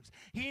pastors' lives.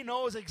 He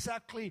knows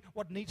exactly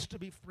what needs to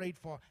be prayed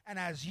for. And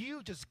as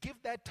you just give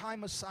that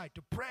time aside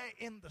to pray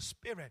in the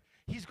Spirit,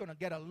 He's going to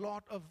get a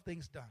lot of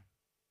things done.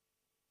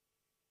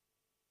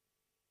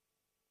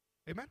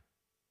 Amen?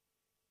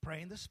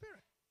 Pray in the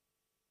Spirit.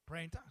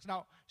 Pray in tongues.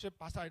 Now,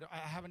 Pastor, I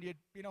haven't yet,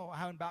 I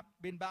haven't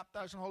been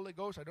baptized in the Holy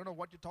Ghost. I don't know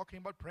what you're talking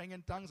about, praying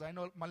in tongues. I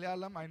know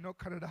Malayalam, I know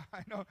Kannada,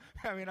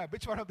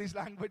 which one of these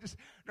languages?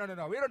 No.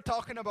 We're not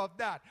talking about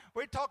that.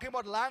 We're talking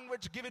about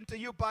language given to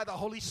you by the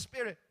Holy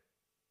Spirit.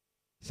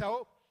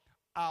 So,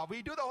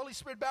 we do the Holy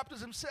Spirit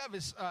baptism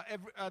service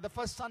the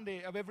first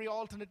Sunday of every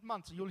alternate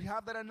month. So you'll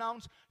have that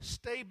announced.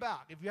 Stay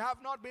back. If you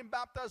have not been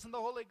baptized in the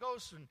Holy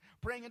Ghost and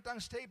praying in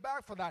tongues, stay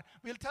back for that.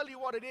 We'll tell you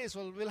what it is.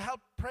 We'll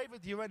help pray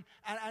with you and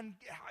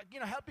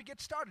help you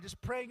get started.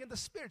 Just praying in the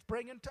Spirit,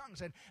 praying in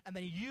tongues. And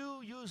then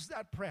you use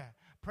that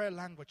prayer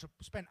language to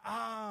spend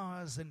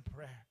hours in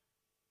prayer.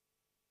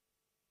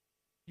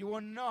 You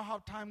won't know how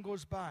time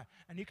goes by.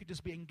 And you could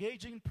just be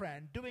engaging in prayer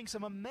and doing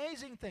some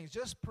amazing things.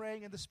 Just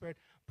praying in the Spirit,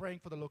 praying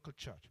for the local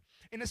church.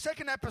 In the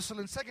second epistle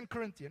in 2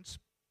 Corinthians,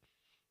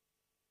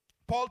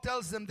 Paul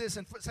tells them this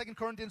in 2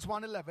 Corinthians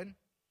 1:11.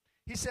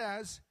 He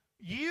says,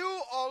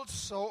 you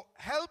also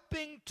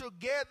helping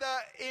together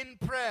in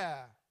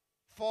prayer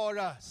for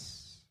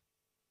us,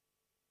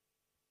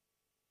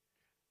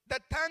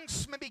 that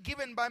thanks may be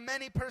given by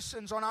many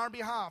persons on our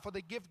behalf for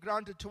the gift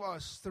granted to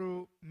us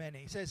through many.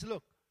 He says,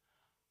 look,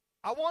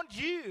 I want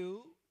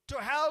you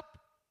to help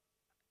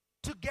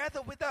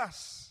together with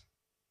us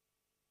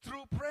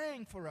through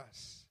praying for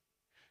us.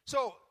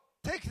 So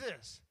take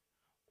this.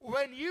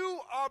 When you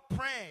are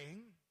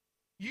praying,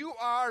 you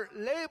are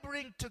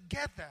laboring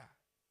together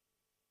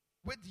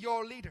with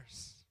your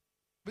leaders,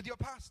 with your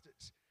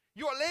pastors.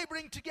 You are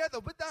laboring together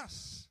with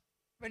us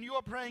when you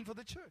are praying for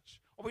the church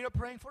or when you're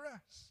praying for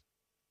us.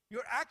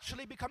 You're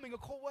actually becoming a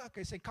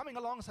co-worker, saying, coming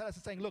alongside us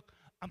and saying, look,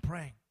 I'm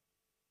praying.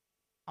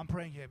 I'm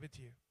praying here with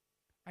you.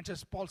 And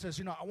just Paul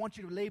says, I want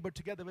you to labor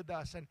together with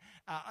us, and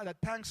that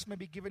thanks may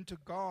be given to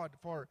God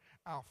for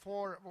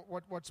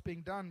what's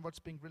being done, what's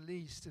being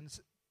released. In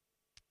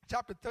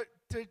chapter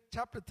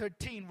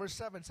 13, verse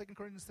 7, 2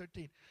 Corinthians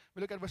 13,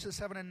 we look at verses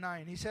 7 and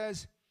 9. He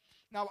says,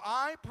 now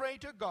I pray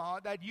to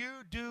God that you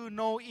do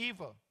no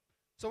evil.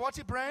 So what's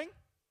he praying?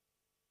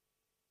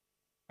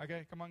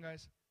 Okay, come on,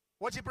 guys.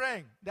 What's he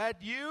praying?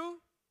 That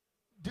you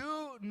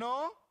do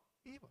no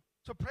evil.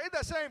 So pray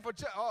the same for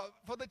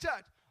the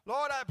church.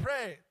 Lord, I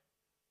pray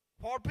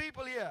for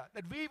people here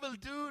that we will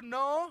do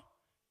no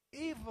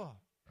evil.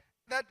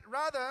 That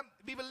rather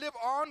we will live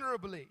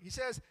honorably. He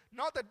says,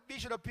 not that we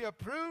should appear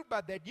prude,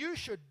 but that you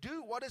should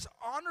do what is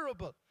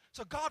honorable.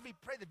 So God, we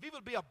pray that we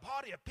will be a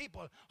body of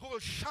people who will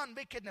shun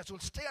wickedness, who will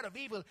stay out of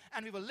evil,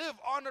 and we will live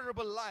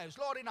honorable lives.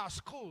 Lord, in our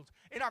schools,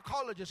 in our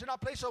colleges, in our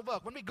place of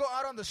work, when we go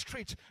out on the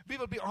streets, we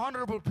will be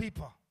honorable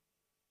people.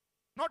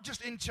 Not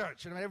just in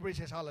church. Everybody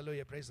says,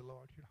 hallelujah, praise the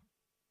Lord.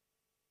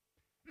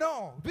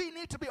 No, we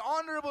need to be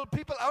honorable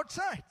people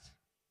outside.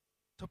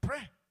 So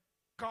pray.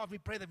 God, we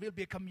pray that we'll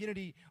be a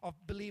community of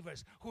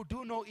believers who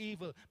do no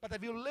evil, but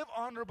that we'll live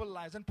honorable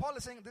lives. And Paul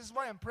is saying, this is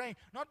why I'm praying,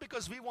 not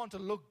because we want to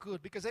look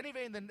good, because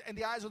anyway, in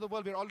the eyes of the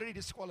world, we're already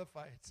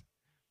disqualified.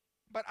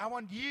 But I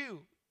want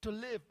you to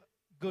live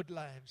good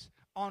lives,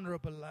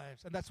 honorable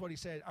lives. And that's what he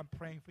said, I'm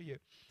praying for you.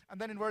 And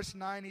then in verse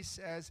 9, he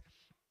says,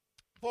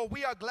 for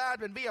we are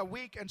glad when we are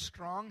weak and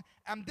strong,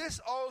 and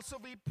this also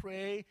we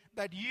pray,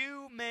 that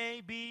you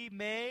may be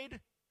made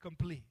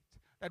complete.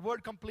 That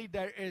word complete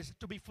there is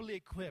to be fully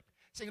equipped.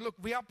 Saying, look,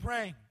 we are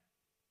praying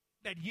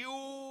that you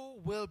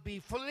will be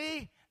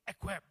fully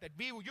equipped, that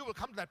you will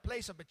come to that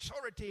place of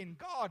maturity in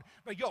God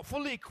where you're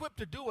fully equipped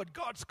to do what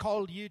God's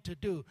called you to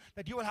do,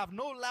 that you will have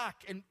no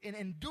lack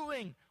in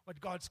doing what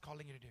God's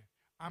calling you to do.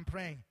 I'm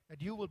praying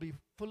that you will be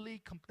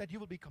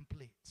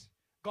complete.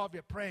 God, we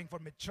are praying for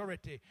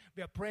maturity.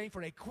 We are praying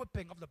for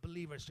equipping of the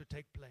believers to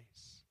take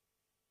place.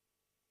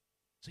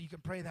 So you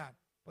can pray that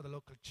for the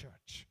local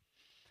church.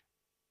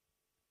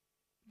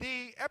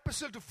 The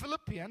epistle to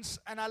Philippians,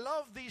 and I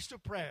love these two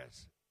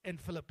prayers in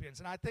Philippians.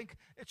 And I think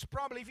it's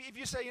probably, if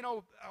you say,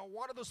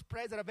 what are those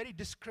prayers that are very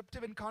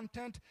descriptive in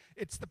content?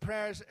 It's the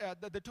prayers,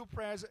 the two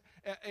prayers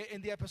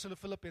in the epistle of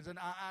Philippians. And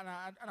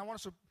I want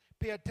us to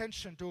pay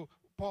attention to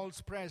Paul's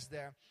prayers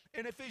there.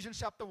 In Ephesians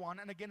chapter 1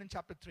 and again in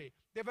chapter 3.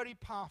 They're very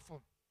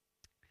powerful.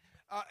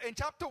 In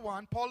chapter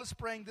 1, Paul is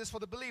praying this for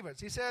the believers.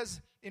 He says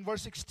in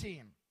verse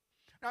 16,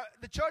 now,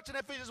 the church in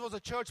Ephesus was a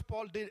church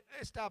Paul did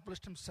establish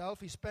himself.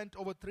 He spent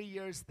over 3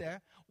 years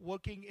there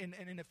working in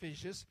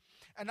Ephesus.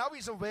 And now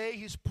he's away.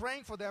 He's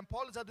praying for them.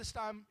 Paul is at this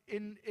time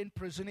in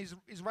prison.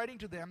 He's writing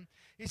to them.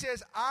 He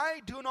says,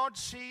 I do not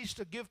cease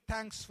to give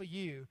thanks for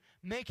you,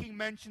 making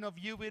mention of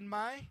you in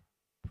my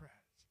prayers.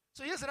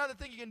 So here's another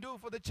thing you can do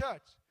for the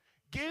church.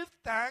 Give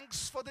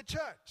thanks for the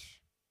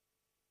church.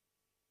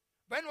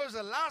 When was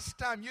the last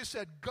time you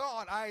said,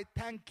 God, I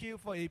thank you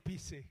for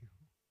APC?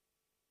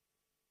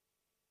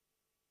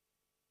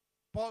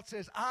 Paul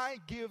says, I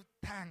give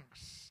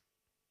thanks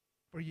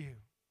for you.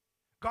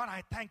 God,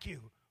 I thank you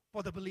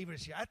for the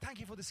believers here. I thank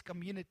you for this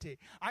community.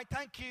 I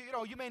thank you,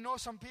 you may know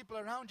some people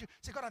around you.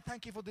 Say, God, I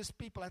thank you for these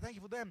people. I thank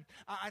you for them.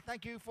 I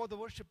thank you for the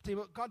worship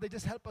team. God, they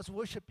just help us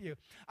worship you.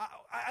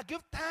 I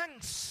give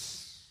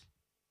thanks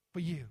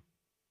for you.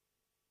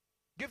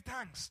 Give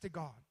thanks to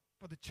God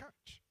for the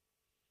church.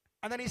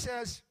 And then he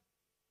says,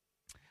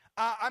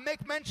 I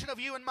make mention of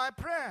you in my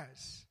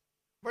prayers.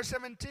 Verse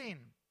 17.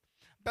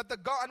 That the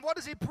God, and what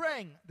is he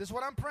praying? This is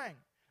what I'm praying.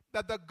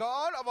 That the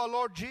God of our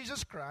Lord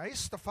Jesus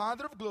Christ, the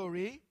Father of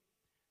glory,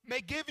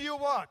 may give you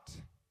what?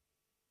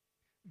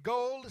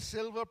 Gold,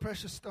 silver,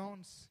 precious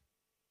stones?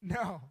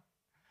 No.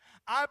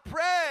 I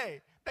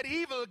pray that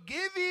he will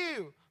give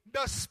you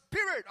the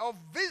spirit of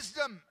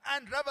wisdom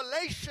and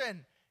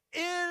revelation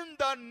in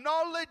the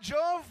knowledge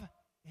of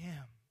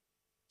him.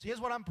 So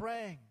here's what I'm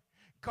praying.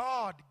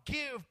 God,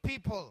 give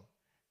people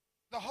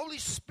the Holy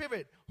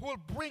Spirit who will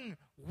bring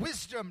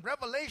wisdom,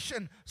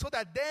 revelation, so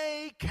that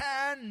they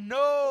can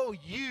know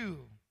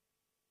you.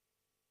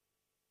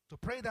 So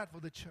pray that for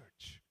the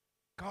church.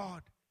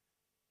 God,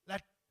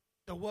 let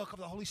the work of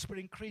the Holy Spirit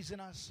increase in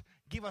us.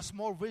 Give us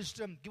more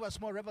wisdom. Give us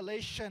more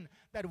revelation,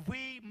 that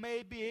we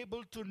may be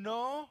able to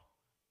know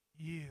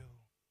you.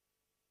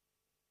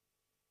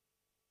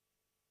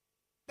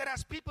 That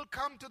as people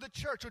come to the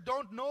church who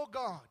don't know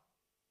God,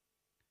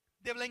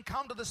 they will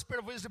encounter the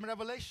spirit of wisdom and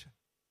revelation.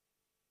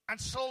 And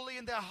slowly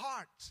in their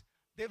hearts,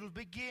 they will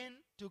begin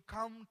to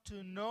come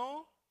to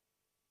know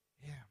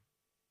him.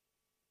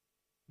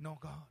 Know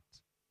God.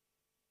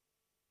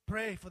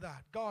 Pray for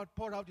that. God,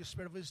 pour out your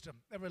spirit of wisdom,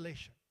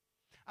 revelation.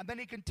 And then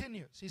he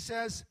continues. He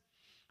says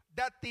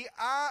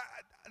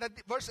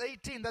verse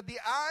 18, that the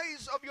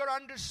eyes of your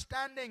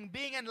understanding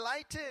being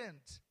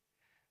enlightened.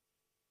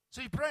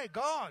 So you pray,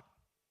 God,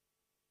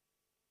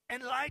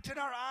 enlighten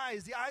our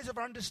eyes, the eyes of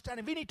our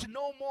understanding. We need to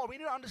know more. We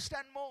need to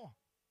understand more.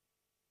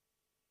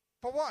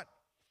 For what?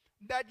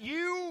 That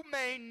you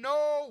may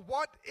know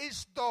what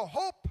is the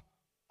hope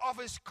of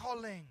His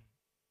calling.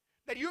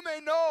 That you may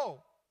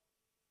know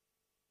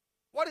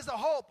what is the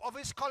hope of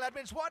His calling. That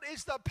means, what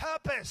is the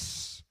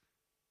purpose?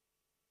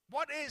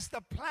 What is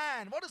the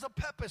plan? What is the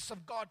purpose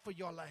of God for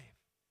your life?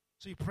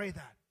 So you pray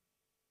that.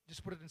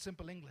 Just put it in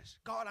simple English.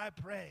 God, I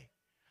pray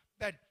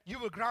that you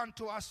will grant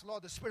to us,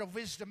 Lord, the spirit of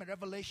wisdom and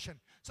revelation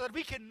so that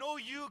we can know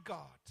you,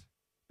 God.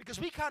 Because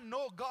we can't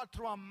know God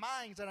through our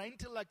minds and our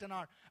intellect and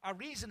our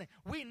reasoning.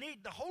 We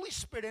need the Holy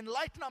Spirit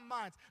enlighten our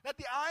minds. Let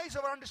the eyes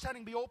of our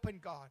understanding be open,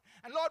 God.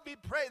 And Lord, we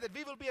pray that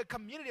we will be a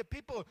community of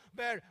people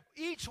where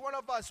each one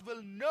of us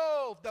will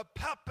know the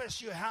purpose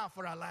you have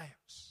for our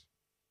lives.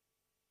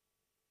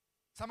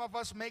 Some of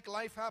us make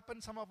life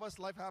happen. Some of us,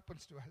 life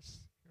happens to us.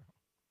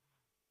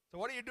 So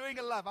what are you doing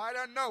in life? I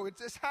don't know.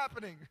 It's just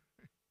happening.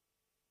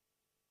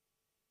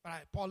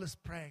 But Paul is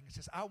praying. He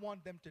says, I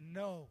want them to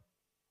know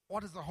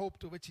what is the hope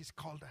to which He's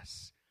called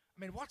us.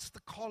 I mean, what's the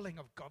calling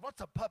of God? What's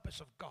the purpose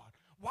of God?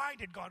 Why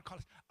did God call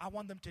us? I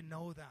want them to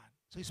know that.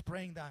 So he's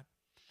praying that.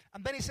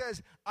 And then he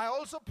says, I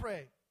also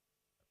pray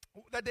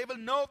that they will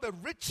know the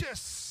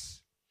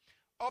riches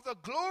of the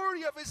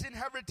glory of His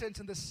inheritance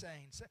in the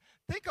saints.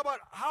 Think about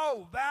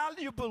how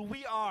valuable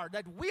we are,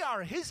 that we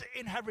are His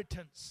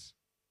inheritance.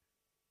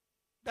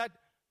 That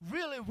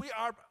really we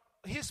are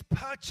His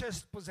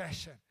purchased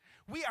possession.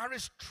 We are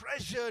His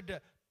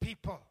treasured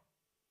people.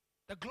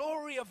 The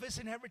glory of His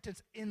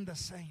inheritance in the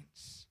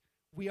saints.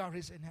 We are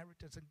His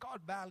inheritance. And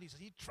God values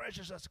us. He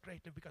treasures us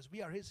greatly because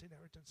we are His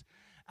inheritance.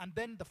 And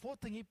then the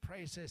fourth thing He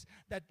prays is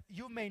that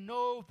you may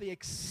know the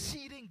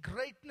exceeding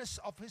greatness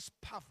of His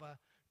power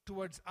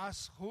towards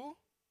us who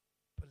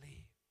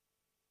believe.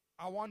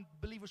 I want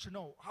believers to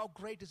know how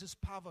great is His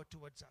power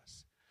towards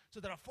us. So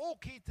there are four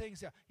key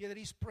things here that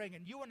He's praying.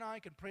 And you and I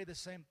can pray the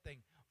same thing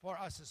for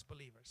us as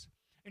believers.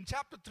 In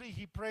chapter 3,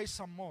 He prays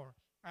some more.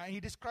 He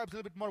describes a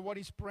little bit more what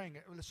He's praying.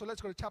 So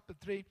let's go to chapter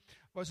 3,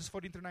 verses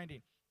 14 through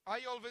 19. Are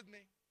you all with me?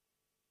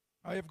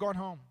 I have gone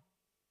home.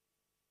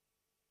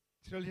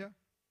 Still here?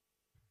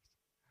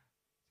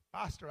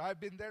 Pastor, I've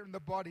been there in the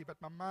body, but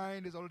my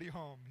mind is already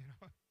home.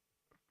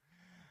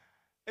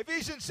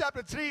 Ephesians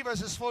chapter 3,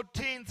 verses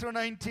 14 through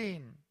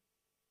 19.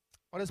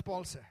 What does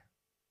Paul say?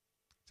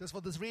 It says, for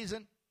this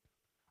reason,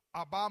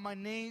 I bow my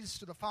knees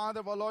to the Father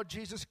of our Lord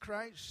Jesus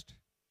Christ,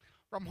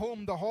 from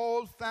whom the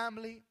whole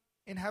family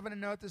in heaven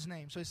and earth is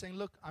named. So he's saying,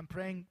 look, I'm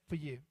praying for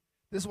you.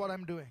 This is what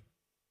I'm doing.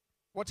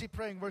 What's he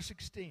praying? Verse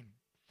 16.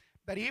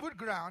 That He would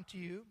grant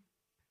you,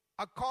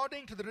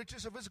 according to the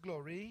riches of His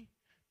glory,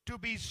 to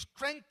be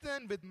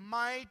strengthened with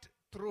might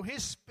through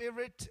His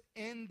Spirit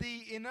in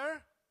the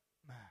inner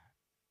man.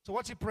 So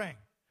what's he praying?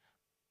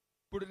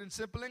 Put it in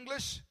simple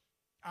English.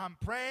 I'm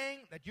praying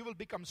that you will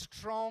become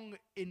strong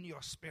in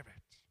your spirit.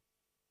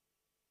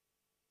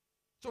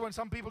 So when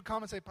some people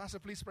come and say, Pastor,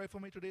 please pray for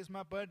me. Today is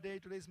my birthday.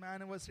 Today is my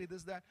anniversary.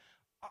 This, that.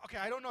 Okay,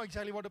 I don't know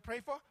exactly what to pray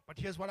for, but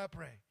here's what I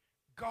pray.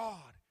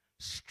 God,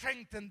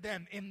 strengthen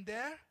them in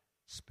their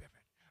spirit.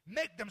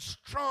 Make them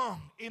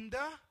strong in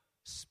the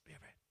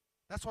spirit.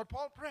 That's what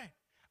Paul prayed.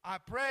 I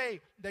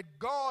pray that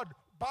God,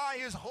 by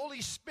His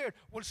Holy Spirit,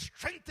 will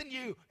strengthen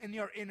you in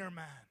your inner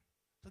man.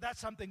 So that's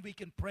something we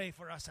can pray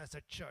for us as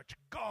a church.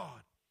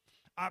 God,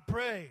 I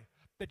pray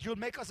that you'll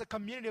make us a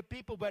community of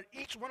people where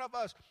each one of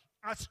us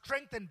are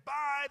strengthened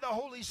by the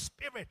Holy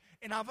Spirit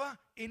in our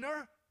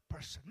inner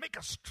person. Make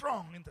us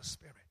strong in the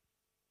Spirit.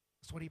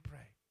 That's what he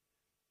prayed.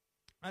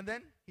 And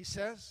then he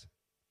says,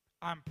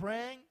 I'm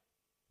praying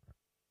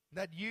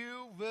that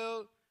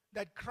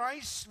that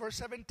Christ, verse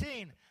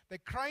 17,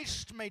 that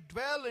Christ may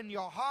dwell in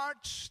your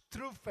hearts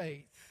through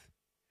faith,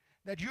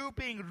 that you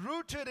being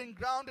rooted and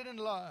grounded in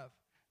love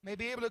may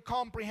be able to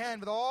comprehend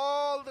with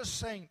all the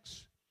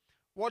saints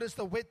what is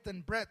the width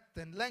and breadth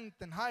and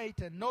length and height,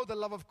 and know the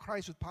love of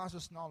Christ which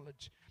passes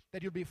knowledge,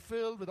 that you'll be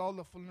filled with all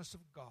the fullness of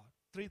God.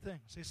 Three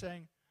things. He's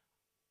saying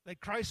that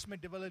Christ may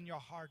dwell in your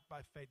heart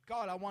by faith.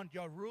 God, I want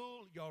your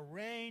rule, your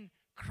reign,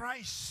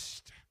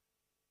 Christ.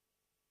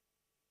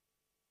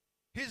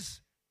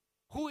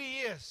 Who He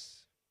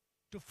is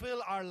to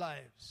fill our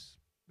lives,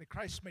 that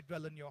Christ may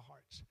dwell in your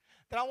hearts.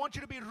 That I want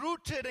you to be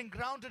rooted and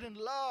grounded in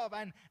love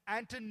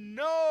and to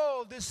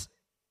know this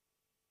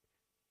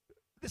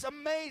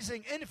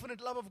amazing,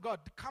 infinite love of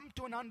God. To come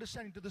to an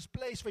understanding, to this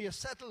place where you're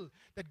settled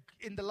that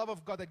in the love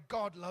of God, that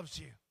God loves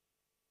you.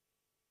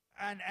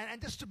 And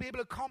just to be able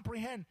to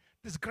comprehend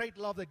this great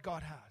love that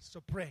God has.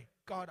 So pray,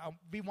 God,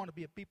 we want to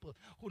be a people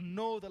who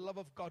know the love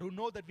of God, who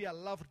know that we are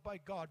loved by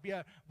God,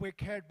 we're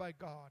cared by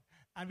God.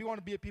 And we want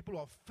to be a people who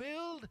are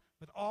filled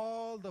with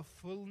all the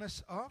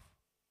fullness of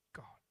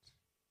God.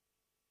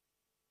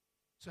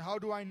 So how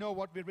do I know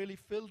what we're really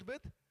filled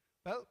with?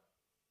 Well,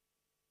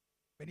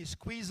 when you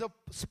squeeze a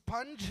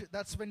sponge,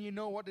 that's when you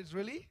know what it's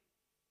really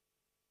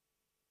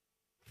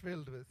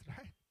filled with,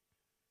 right?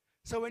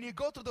 So when you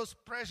go through those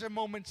pressure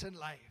moments in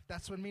life,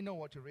 that's when we know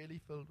what you're really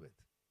filled with.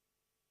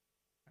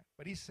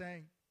 But he's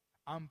saying,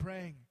 I'm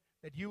praying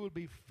that you will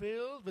be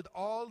filled with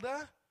all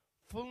the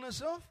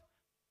fullness of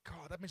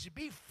God. That means you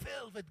be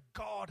filled with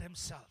God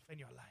himself in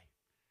your life.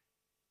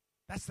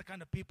 That's the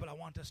kind of people I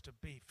want us to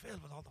be,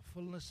 filled with all the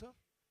fullness of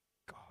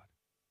God.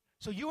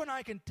 So you and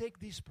I can take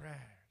these prayers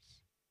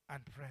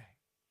and pray.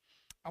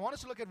 I want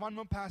us to look at one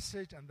more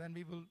passage, and then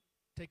we will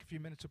take a few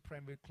minutes to pray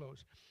and we'll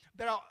close.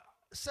 There are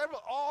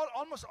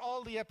almost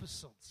all the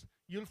epistles,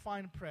 you'll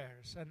find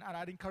prayers. And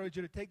I'd encourage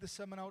you to take the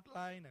sermon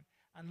outline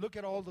and look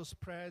at all those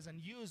prayers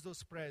and use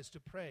those prayers to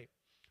pray.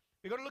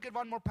 We're going to look at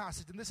one more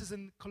passage, and this is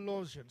in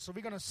Colossians. So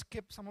we're going to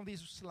skip some of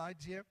these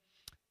slides here.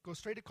 Go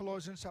straight to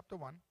Colossians chapter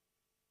 1.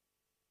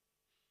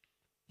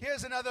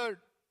 Here's another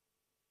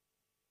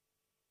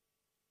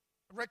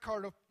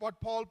record of what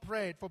Paul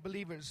prayed for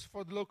believers,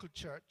 for the local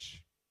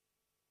church.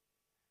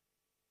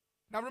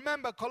 Now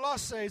remember,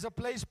 Colossae is a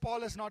place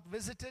Paul has not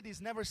visited.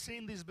 He's never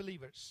seen these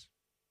believers.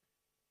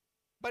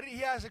 But he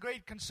has a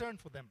great concern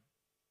for them.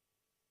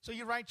 So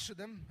he writes to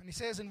them, and he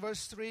says in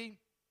verse 3,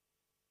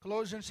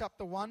 Colossians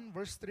chapter 1,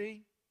 verse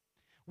 3,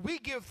 we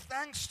give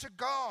thanks to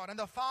God and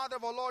the Father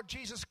of our Lord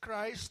Jesus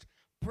Christ,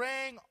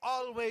 praying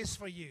always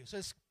for you. So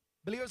as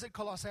believers at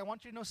Colossae, I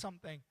want you to know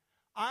something.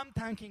 I'm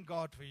thanking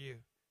God for you,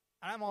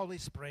 and I'm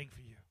always praying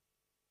for you.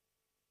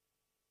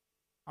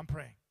 I'm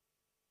praying.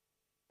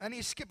 And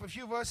he skipped a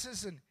few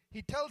verses, and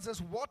he tells us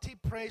what he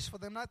prays for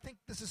them. And I think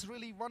this is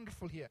really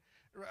wonderful here.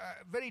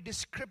 Very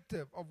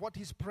descriptive of what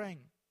he's praying.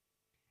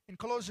 In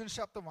Colossians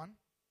chapter 1,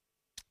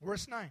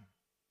 verse 9.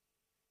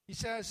 He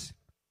says,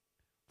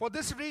 for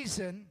this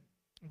reason,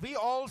 we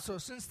also,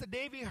 since the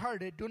day we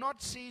heard it, do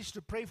not cease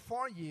to pray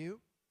for you,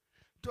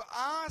 to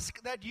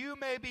ask that you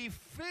may be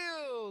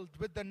filled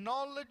with the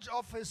knowledge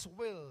of his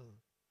will,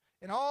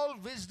 in all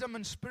wisdom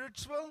and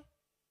spiritual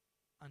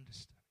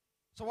understanding.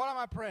 So what am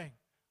I praying?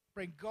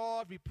 Praying,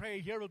 God, we pray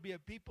here will be a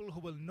people who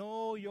will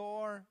know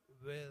your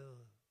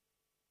will.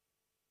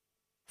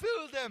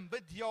 Fill them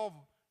with your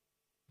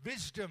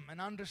wisdom and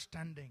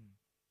understanding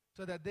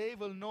so that they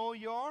will know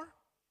your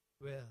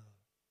will.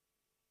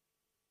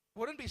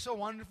 Wouldn't it be so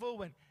wonderful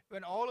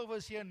when all of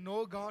us here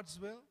know God's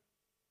will?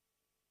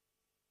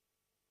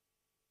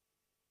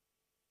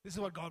 This is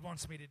what God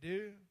wants me to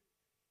do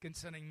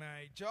concerning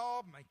my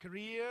job, my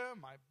career,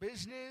 my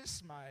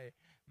business, my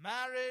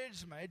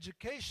marriage, my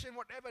education,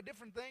 whatever,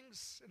 different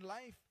things in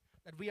life,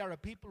 that we are a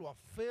people who are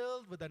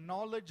filled with the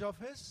knowledge of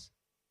his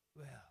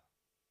will.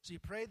 So you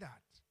pray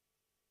that.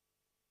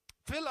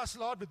 Fill us,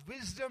 Lord, with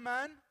wisdom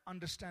and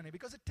understanding,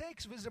 because it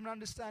takes wisdom and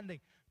understanding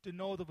to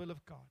know the will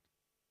of God.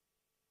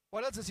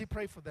 What else does he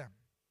pray for them?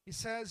 He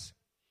says,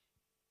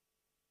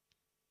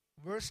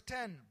 verse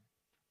 10,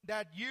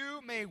 that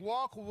you may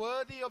walk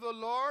worthy of the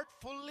Lord,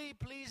 fully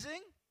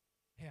pleasing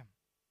him.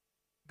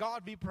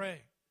 God, we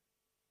pray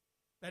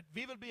that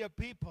we will be a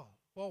people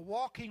who are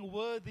walking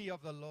worthy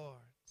of the Lord,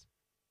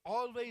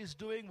 always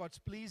doing what's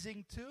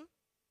pleasing to him.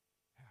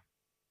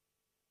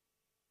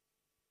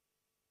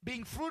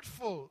 Being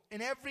fruitful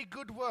in every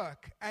good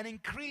work and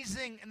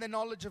increasing in the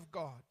knowledge of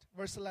God.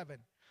 Verse 11,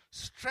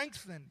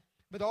 strengthened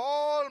with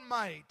all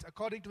might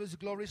according to his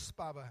glorious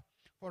power,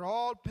 for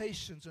all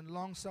patience and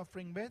long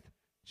suffering with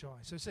joy.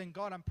 So he's saying,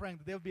 God, I'm praying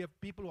that there will be a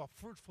people who are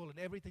fruitful in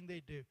everything they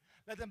do.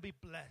 Let them be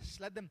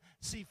blessed. Let them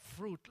see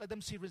fruit. Let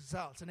them see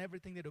results in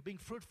everything they do, being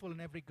fruitful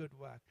in every good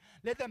work.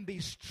 Let them be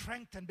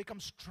strengthened, become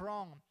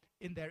strong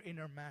in their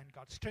inner man,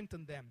 God.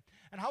 Strengthen them.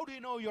 And how do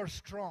you know you're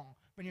strong?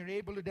 When you're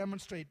able to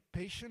demonstrate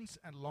patience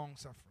and long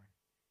suffering.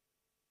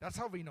 That's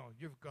how we know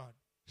you've got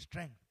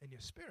strength in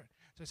your spirit.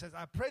 So he says,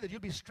 I pray that you'll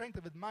be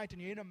strengthened with might in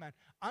your inner man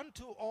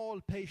unto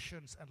all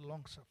patience and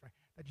long suffering.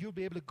 That you'll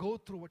be able to go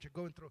through what you're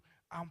going through.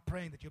 I'm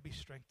praying that you'll be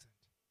strengthened.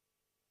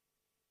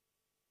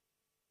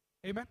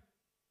 Amen?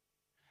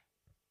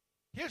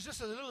 Here's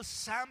just a little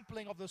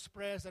sampling of those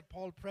prayers that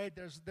Paul prayed.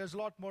 There's a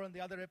lot more in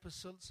the other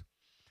epistles.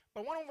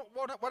 But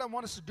what I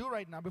want us to do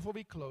right now, before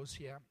we close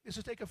here, is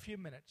to take a few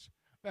minutes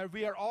where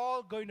we are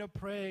all going to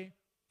pray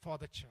for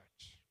the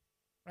church.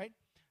 Right?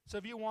 So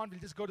if you want, we'll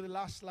just go to the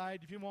last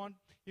slide. If you want,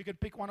 you can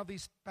pick one of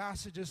these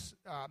passages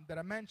that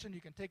I mentioned.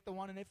 You can take the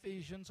one in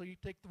Ephesians, or you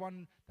take the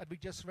one that we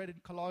just read in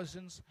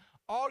Colossians,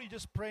 or you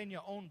just pray in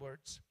your own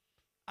words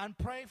and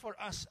pray for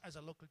us as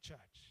a local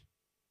church.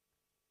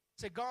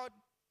 Say, God,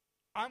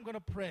 I'm going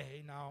to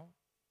pray now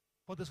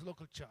for this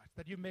local church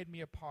that you made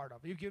me a part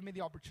of. You've given me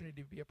the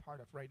opportunity to be a part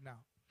of right now.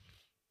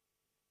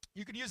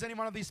 You can use any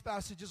one of these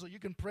passages, or you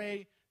can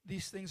pray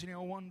these things in your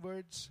own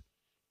words.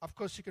 Of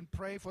course, you can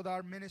pray for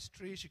our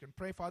ministries. You can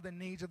pray for other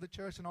needs of the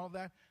church and all of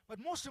that. But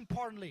most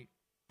importantly,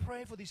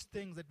 pray for these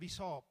things that we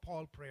saw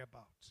Paul pray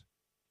about.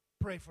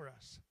 Pray for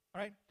us.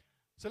 All right?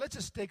 So let's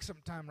just take some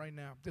time right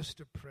now just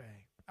to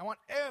pray. I want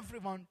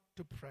everyone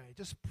to pray.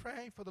 Just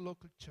pray for the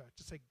local church.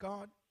 Just say,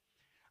 God,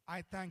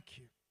 I thank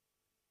you.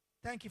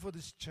 Thank you for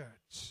this church.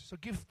 So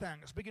give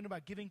thanks. Begin by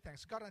giving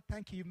thanks. God, I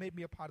thank you. You made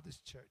me a part of this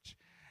church.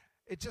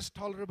 It's just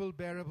tolerable,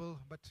 bearable,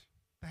 but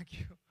thank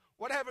you.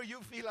 Whatever you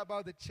feel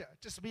about the church,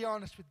 just be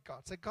honest with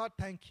God. Say, God,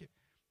 thank you.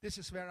 This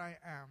is where I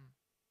am.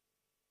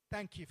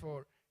 Thank you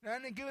for,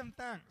 and give Him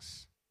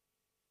thanks.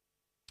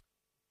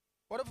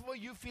 Whatever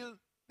you feel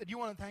that you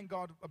want to thank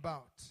God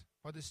about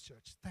for this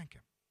church, thank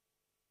Him.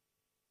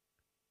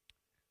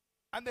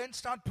 And then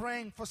start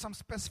praying for some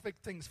specific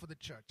things for the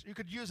church. You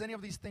could use any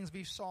of these things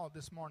we saw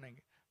this morning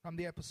from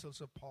the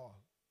epistles of Paul.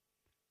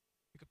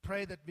 You could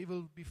pray that we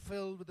will be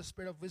filled with the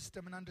spirit of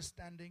wisdom and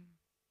understanding,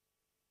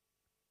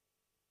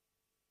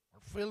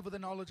 or filled with the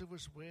knowledge of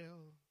His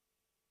will.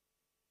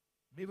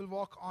 We will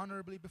walk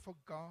honorably before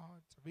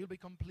God. We'll be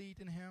complete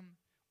in Him.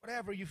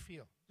 Whatever you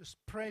feel, just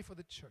pray for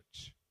the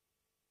church.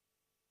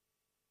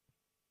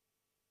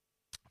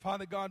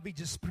 Father God, we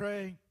just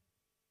pray.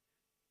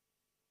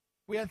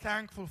 We are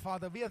thankful,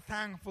 Father. We are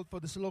thankful for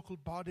this local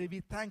body. We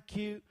thank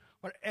you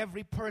for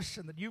every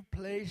person that you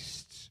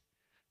placed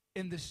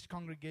in this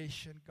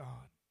congregation,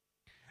 God.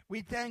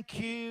 We thank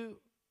you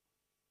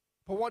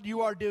for what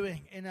you are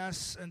doing in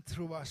us and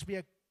through us. We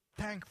are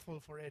thankful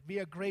for it. We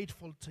are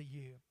grateful to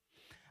you.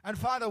 And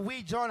Father,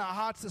 we join our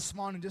hearts this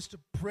morning just to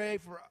pray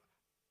for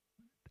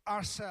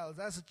ourselves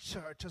as a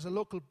church, as a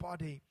local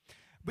body.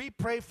 We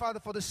pray, Father,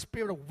 for the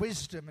spirit of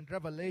wisdom and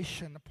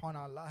revelation upon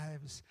our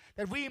lives,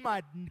 that we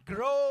might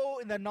grow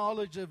in the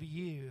knowledge of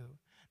you,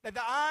 that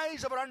the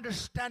eyes of our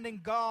understanding,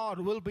 God,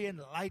 will be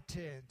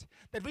enlightened,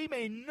 that we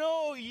may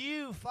know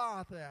you,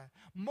 Father,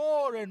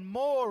 more and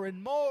more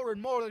and more and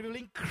more, that we will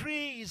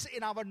increase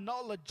in our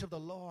knowledge of the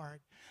Lord.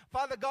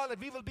 Father God, that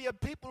we will be a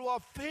people who are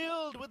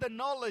filled with the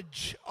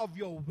knowledge of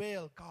your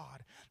will,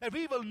 God. That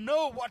we will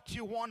know what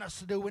you want us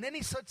to do in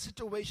any such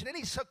situation,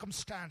 any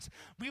circumstance.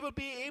 We will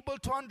be able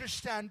to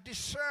understand,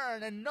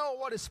 discern, and know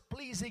what is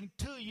pleasing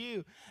to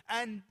you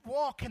and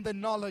walk in the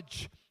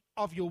knowledge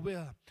of your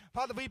will.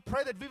 Father, we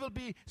pray that we will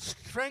be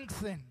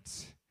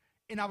strengthened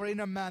in our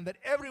inner man, that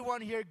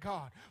everyone here,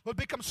 God, will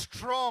become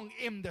strong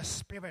in the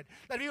Spirit,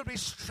 that we will be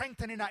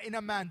strengthened in our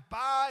inner man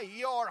by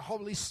your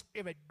Holy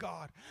Spirit,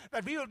 God,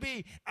 that we will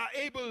be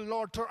able,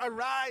 Lord, to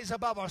arise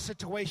above our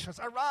situations,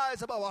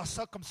 arise above our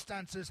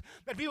circumstances,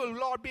 that we will,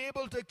 Lord, be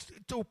able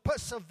to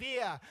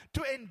persevere,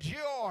 to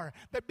endure,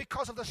 that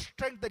because of the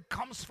strength that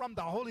comes from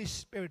the Holy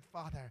Spirit,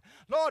 Father.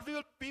 Lord,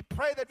 we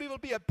pray that we will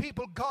be a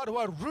people, God, who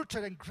are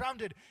rooted and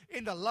grounded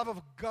in the love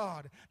of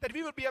God, that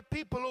we will be a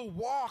people who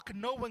walk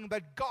knowing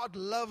that God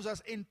loves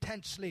us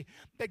intensely,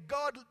 that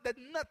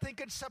nothing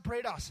can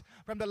separate us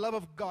from the love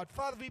of God.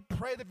 Father, we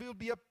pray that we will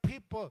be a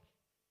people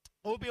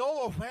who will be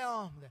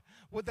overwhelmed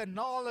with the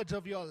knowledge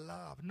of your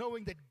love,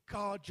 knowing that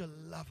God, you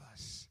love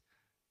us.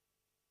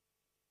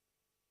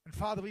 And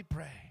Father, we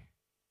pray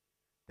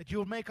that you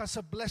will make us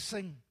a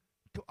blessing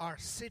to our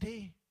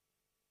city,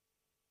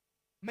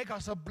 make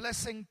us a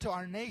blessing to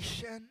our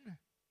nation,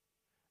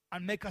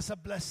 and make us a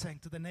blessing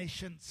to the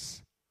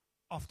nations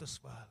of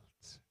this world.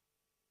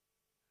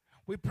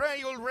 We pray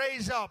you'll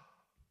raise up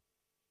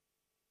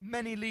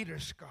many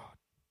leaders, God,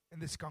 in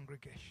this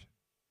congregation.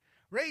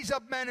 Raise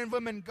up men and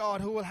women,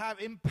 God, who will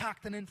have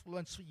impact and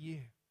influence for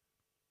you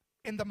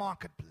in the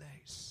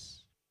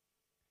marketplace,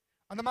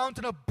 on the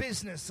mountain of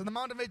business, on the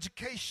mountain of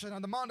education,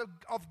 on the mountain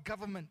of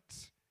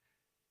government,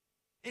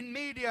 in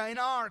media, in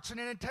arts and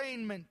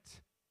entertainment,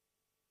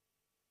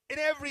 in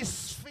every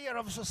sphere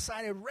of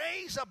society.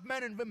 Raise up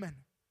men and women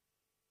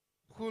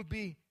who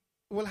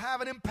will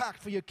have an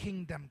impact for your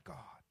kingdom, God.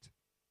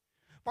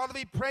 Father,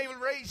 we pray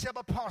you'll raise up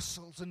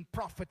apostles and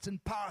prophets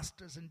and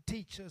pastors and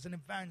teachers and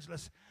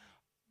evangelists,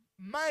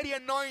 mighty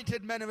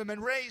anointed men and women.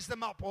 Raise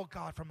them up, oh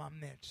God, from our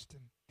midst,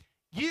 and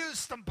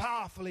use them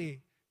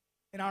powerfully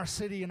in our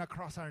city and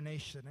across our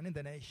nation and in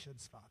the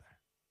nations, Father.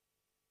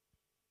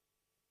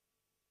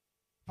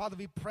 Father,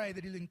 we pray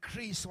that you'll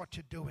increase what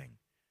you're doing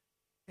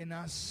in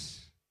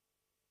us,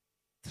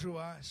 through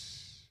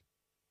us,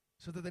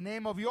 so that the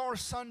name of your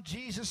Son,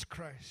 Jesus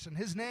Christ, and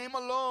His name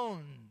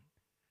alone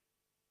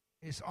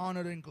is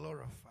honored and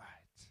glorified.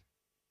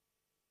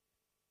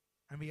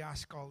 And we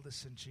ask all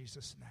this in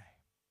Jesus' name.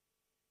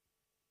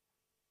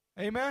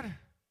 Amen.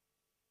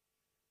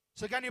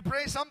 So can you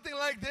pray something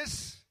like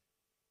this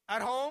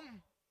at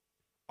home,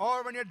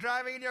 or when you're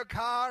driving in your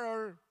car,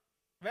 or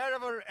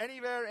wherever,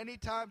 anywhere,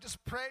 anytime?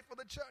 Just pray for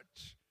the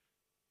church.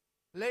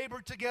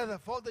 Labor together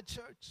for the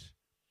church.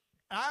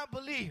 And I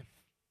believe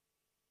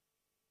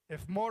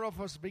if more of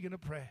us begin to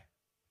pray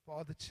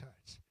for the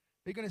church,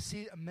 we're going to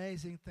see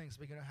amazing things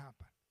begin to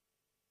happen.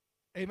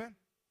 Amen?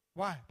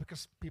 Why?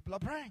 Because people are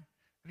praying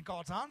and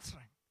God's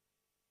answering.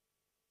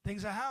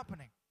 Things are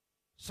happening.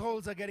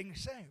 Souls are getting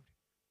saved.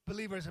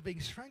 Believers are being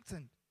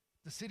strengthened.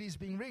 The city is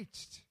being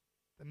reached.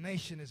 The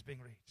nation is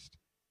being reached.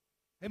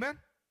 Amen?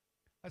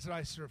 Let's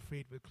rise to our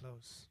feet. We'll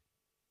close.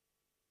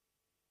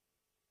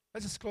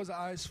 Let's just close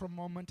our eyes for a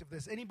moment. If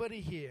there's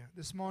anybody here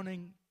this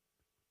morning,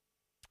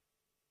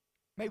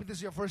 maybe this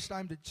is your first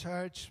time to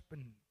church, but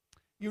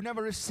you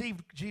never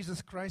received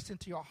Jesus Christ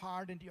into your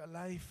heart, into your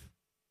life.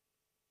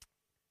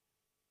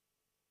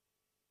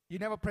 You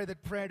never prayed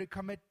that prayer to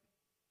commit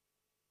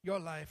your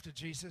life to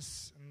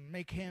Jesus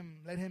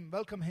and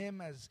welcome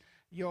Him as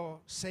your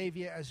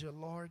Savior, as your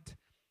Lord.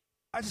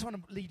 I just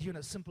want to lead you in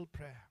a simple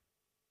prayer.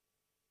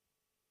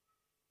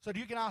 So that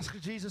you can ask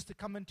Jesus to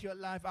come into your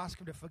life, ask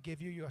Him to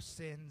forgive you your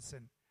sins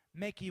and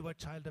make you a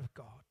child of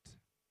God.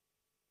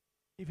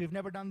 If you've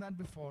never done that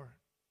before,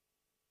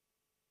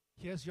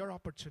 here's your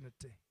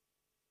opportunity.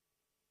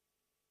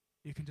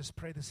 You can just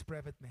pray this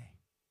prayer with me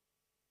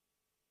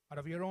out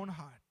of your own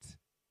heart.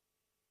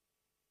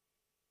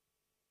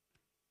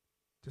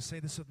 Just say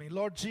this with me.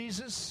 Lord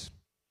Jesus,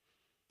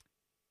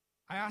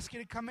 I ask you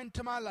to come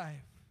into my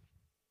life.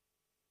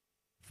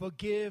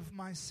 Forgive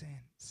my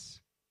sins.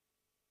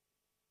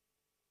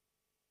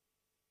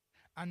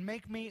 And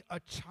make me a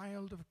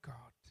child of God.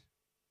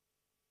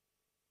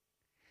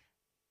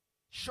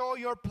 Show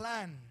your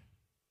plan,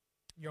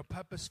 your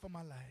purpose for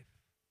my life.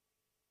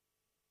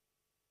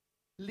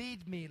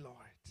 Lead me, Lord,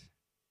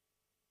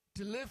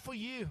 to live for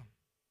you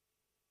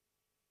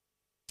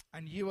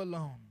and you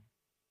alone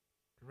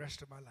the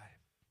rest of my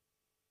life.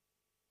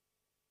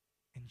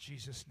 In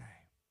Jesus' name,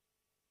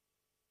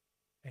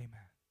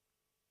 amen.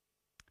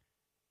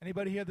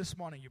 Anybody here this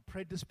morning, you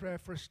prayed this prayer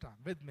first time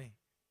with me?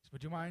 So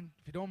would you mind,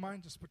 if you don't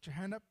mind, just put your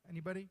hand up.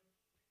 Anybody?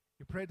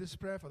 You prayed this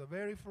prayer for the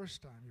very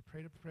first time. You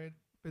prayed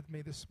with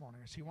me this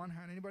morning. I see one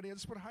hand. Anybody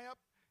else? Put high up.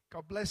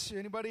 God bless you.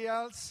 Anybody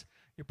else?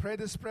 You prayed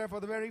this prayer for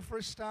the very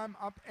first time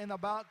up in the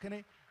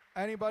balcony.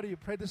 Anybody? You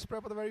prayed this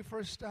prayer for the very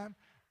first time.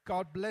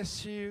 God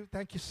bless you.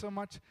 Thank you so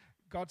much.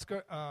 You're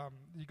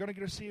going to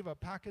receive a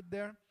packet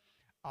there.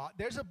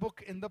 There's a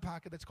book in the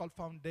packet that's called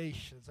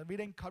Foundations. And we'd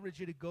encourage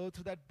you to go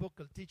through that book.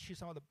 It'll teach you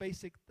some of the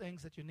basic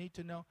things that you need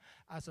to know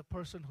as a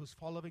person who's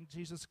following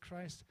Jesus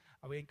Christ.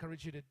 We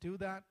encourage you to do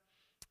that.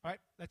 All right,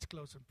 let's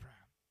close in prayer.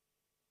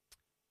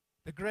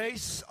 The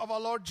grace of our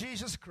Lord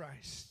Jesus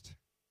Christ,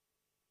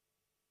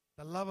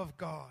 the love of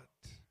God,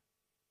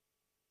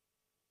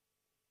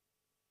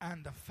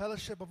 and the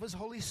fellowship of His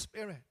Holy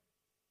Spirit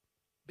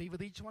be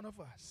with each one of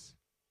us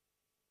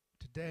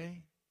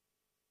today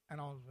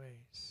and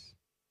always.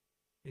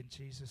 In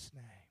Jesus'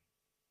 name.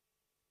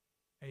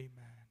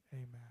 Amen,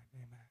 amen,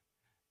 amen.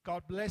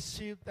 God bless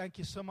you. Thank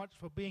you so much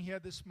for being here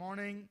this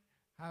morning.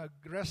 Have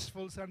a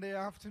restful Sunday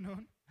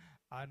afternoon,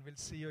 and we'll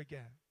see you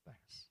again.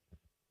 Thanks.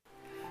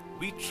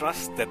 We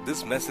trust that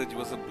this message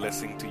was a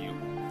blessing to you.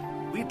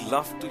 We'd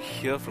love to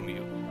hear from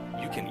you.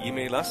 You can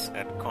email us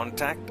at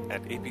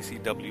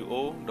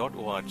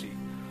contact@apcwo.org.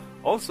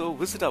 Also,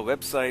 visit our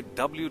website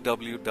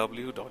www.apcwo.org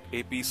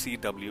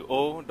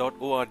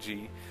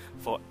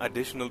for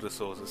additional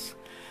resources.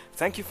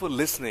 Thank you for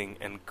listening,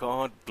 and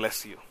God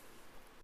bless you.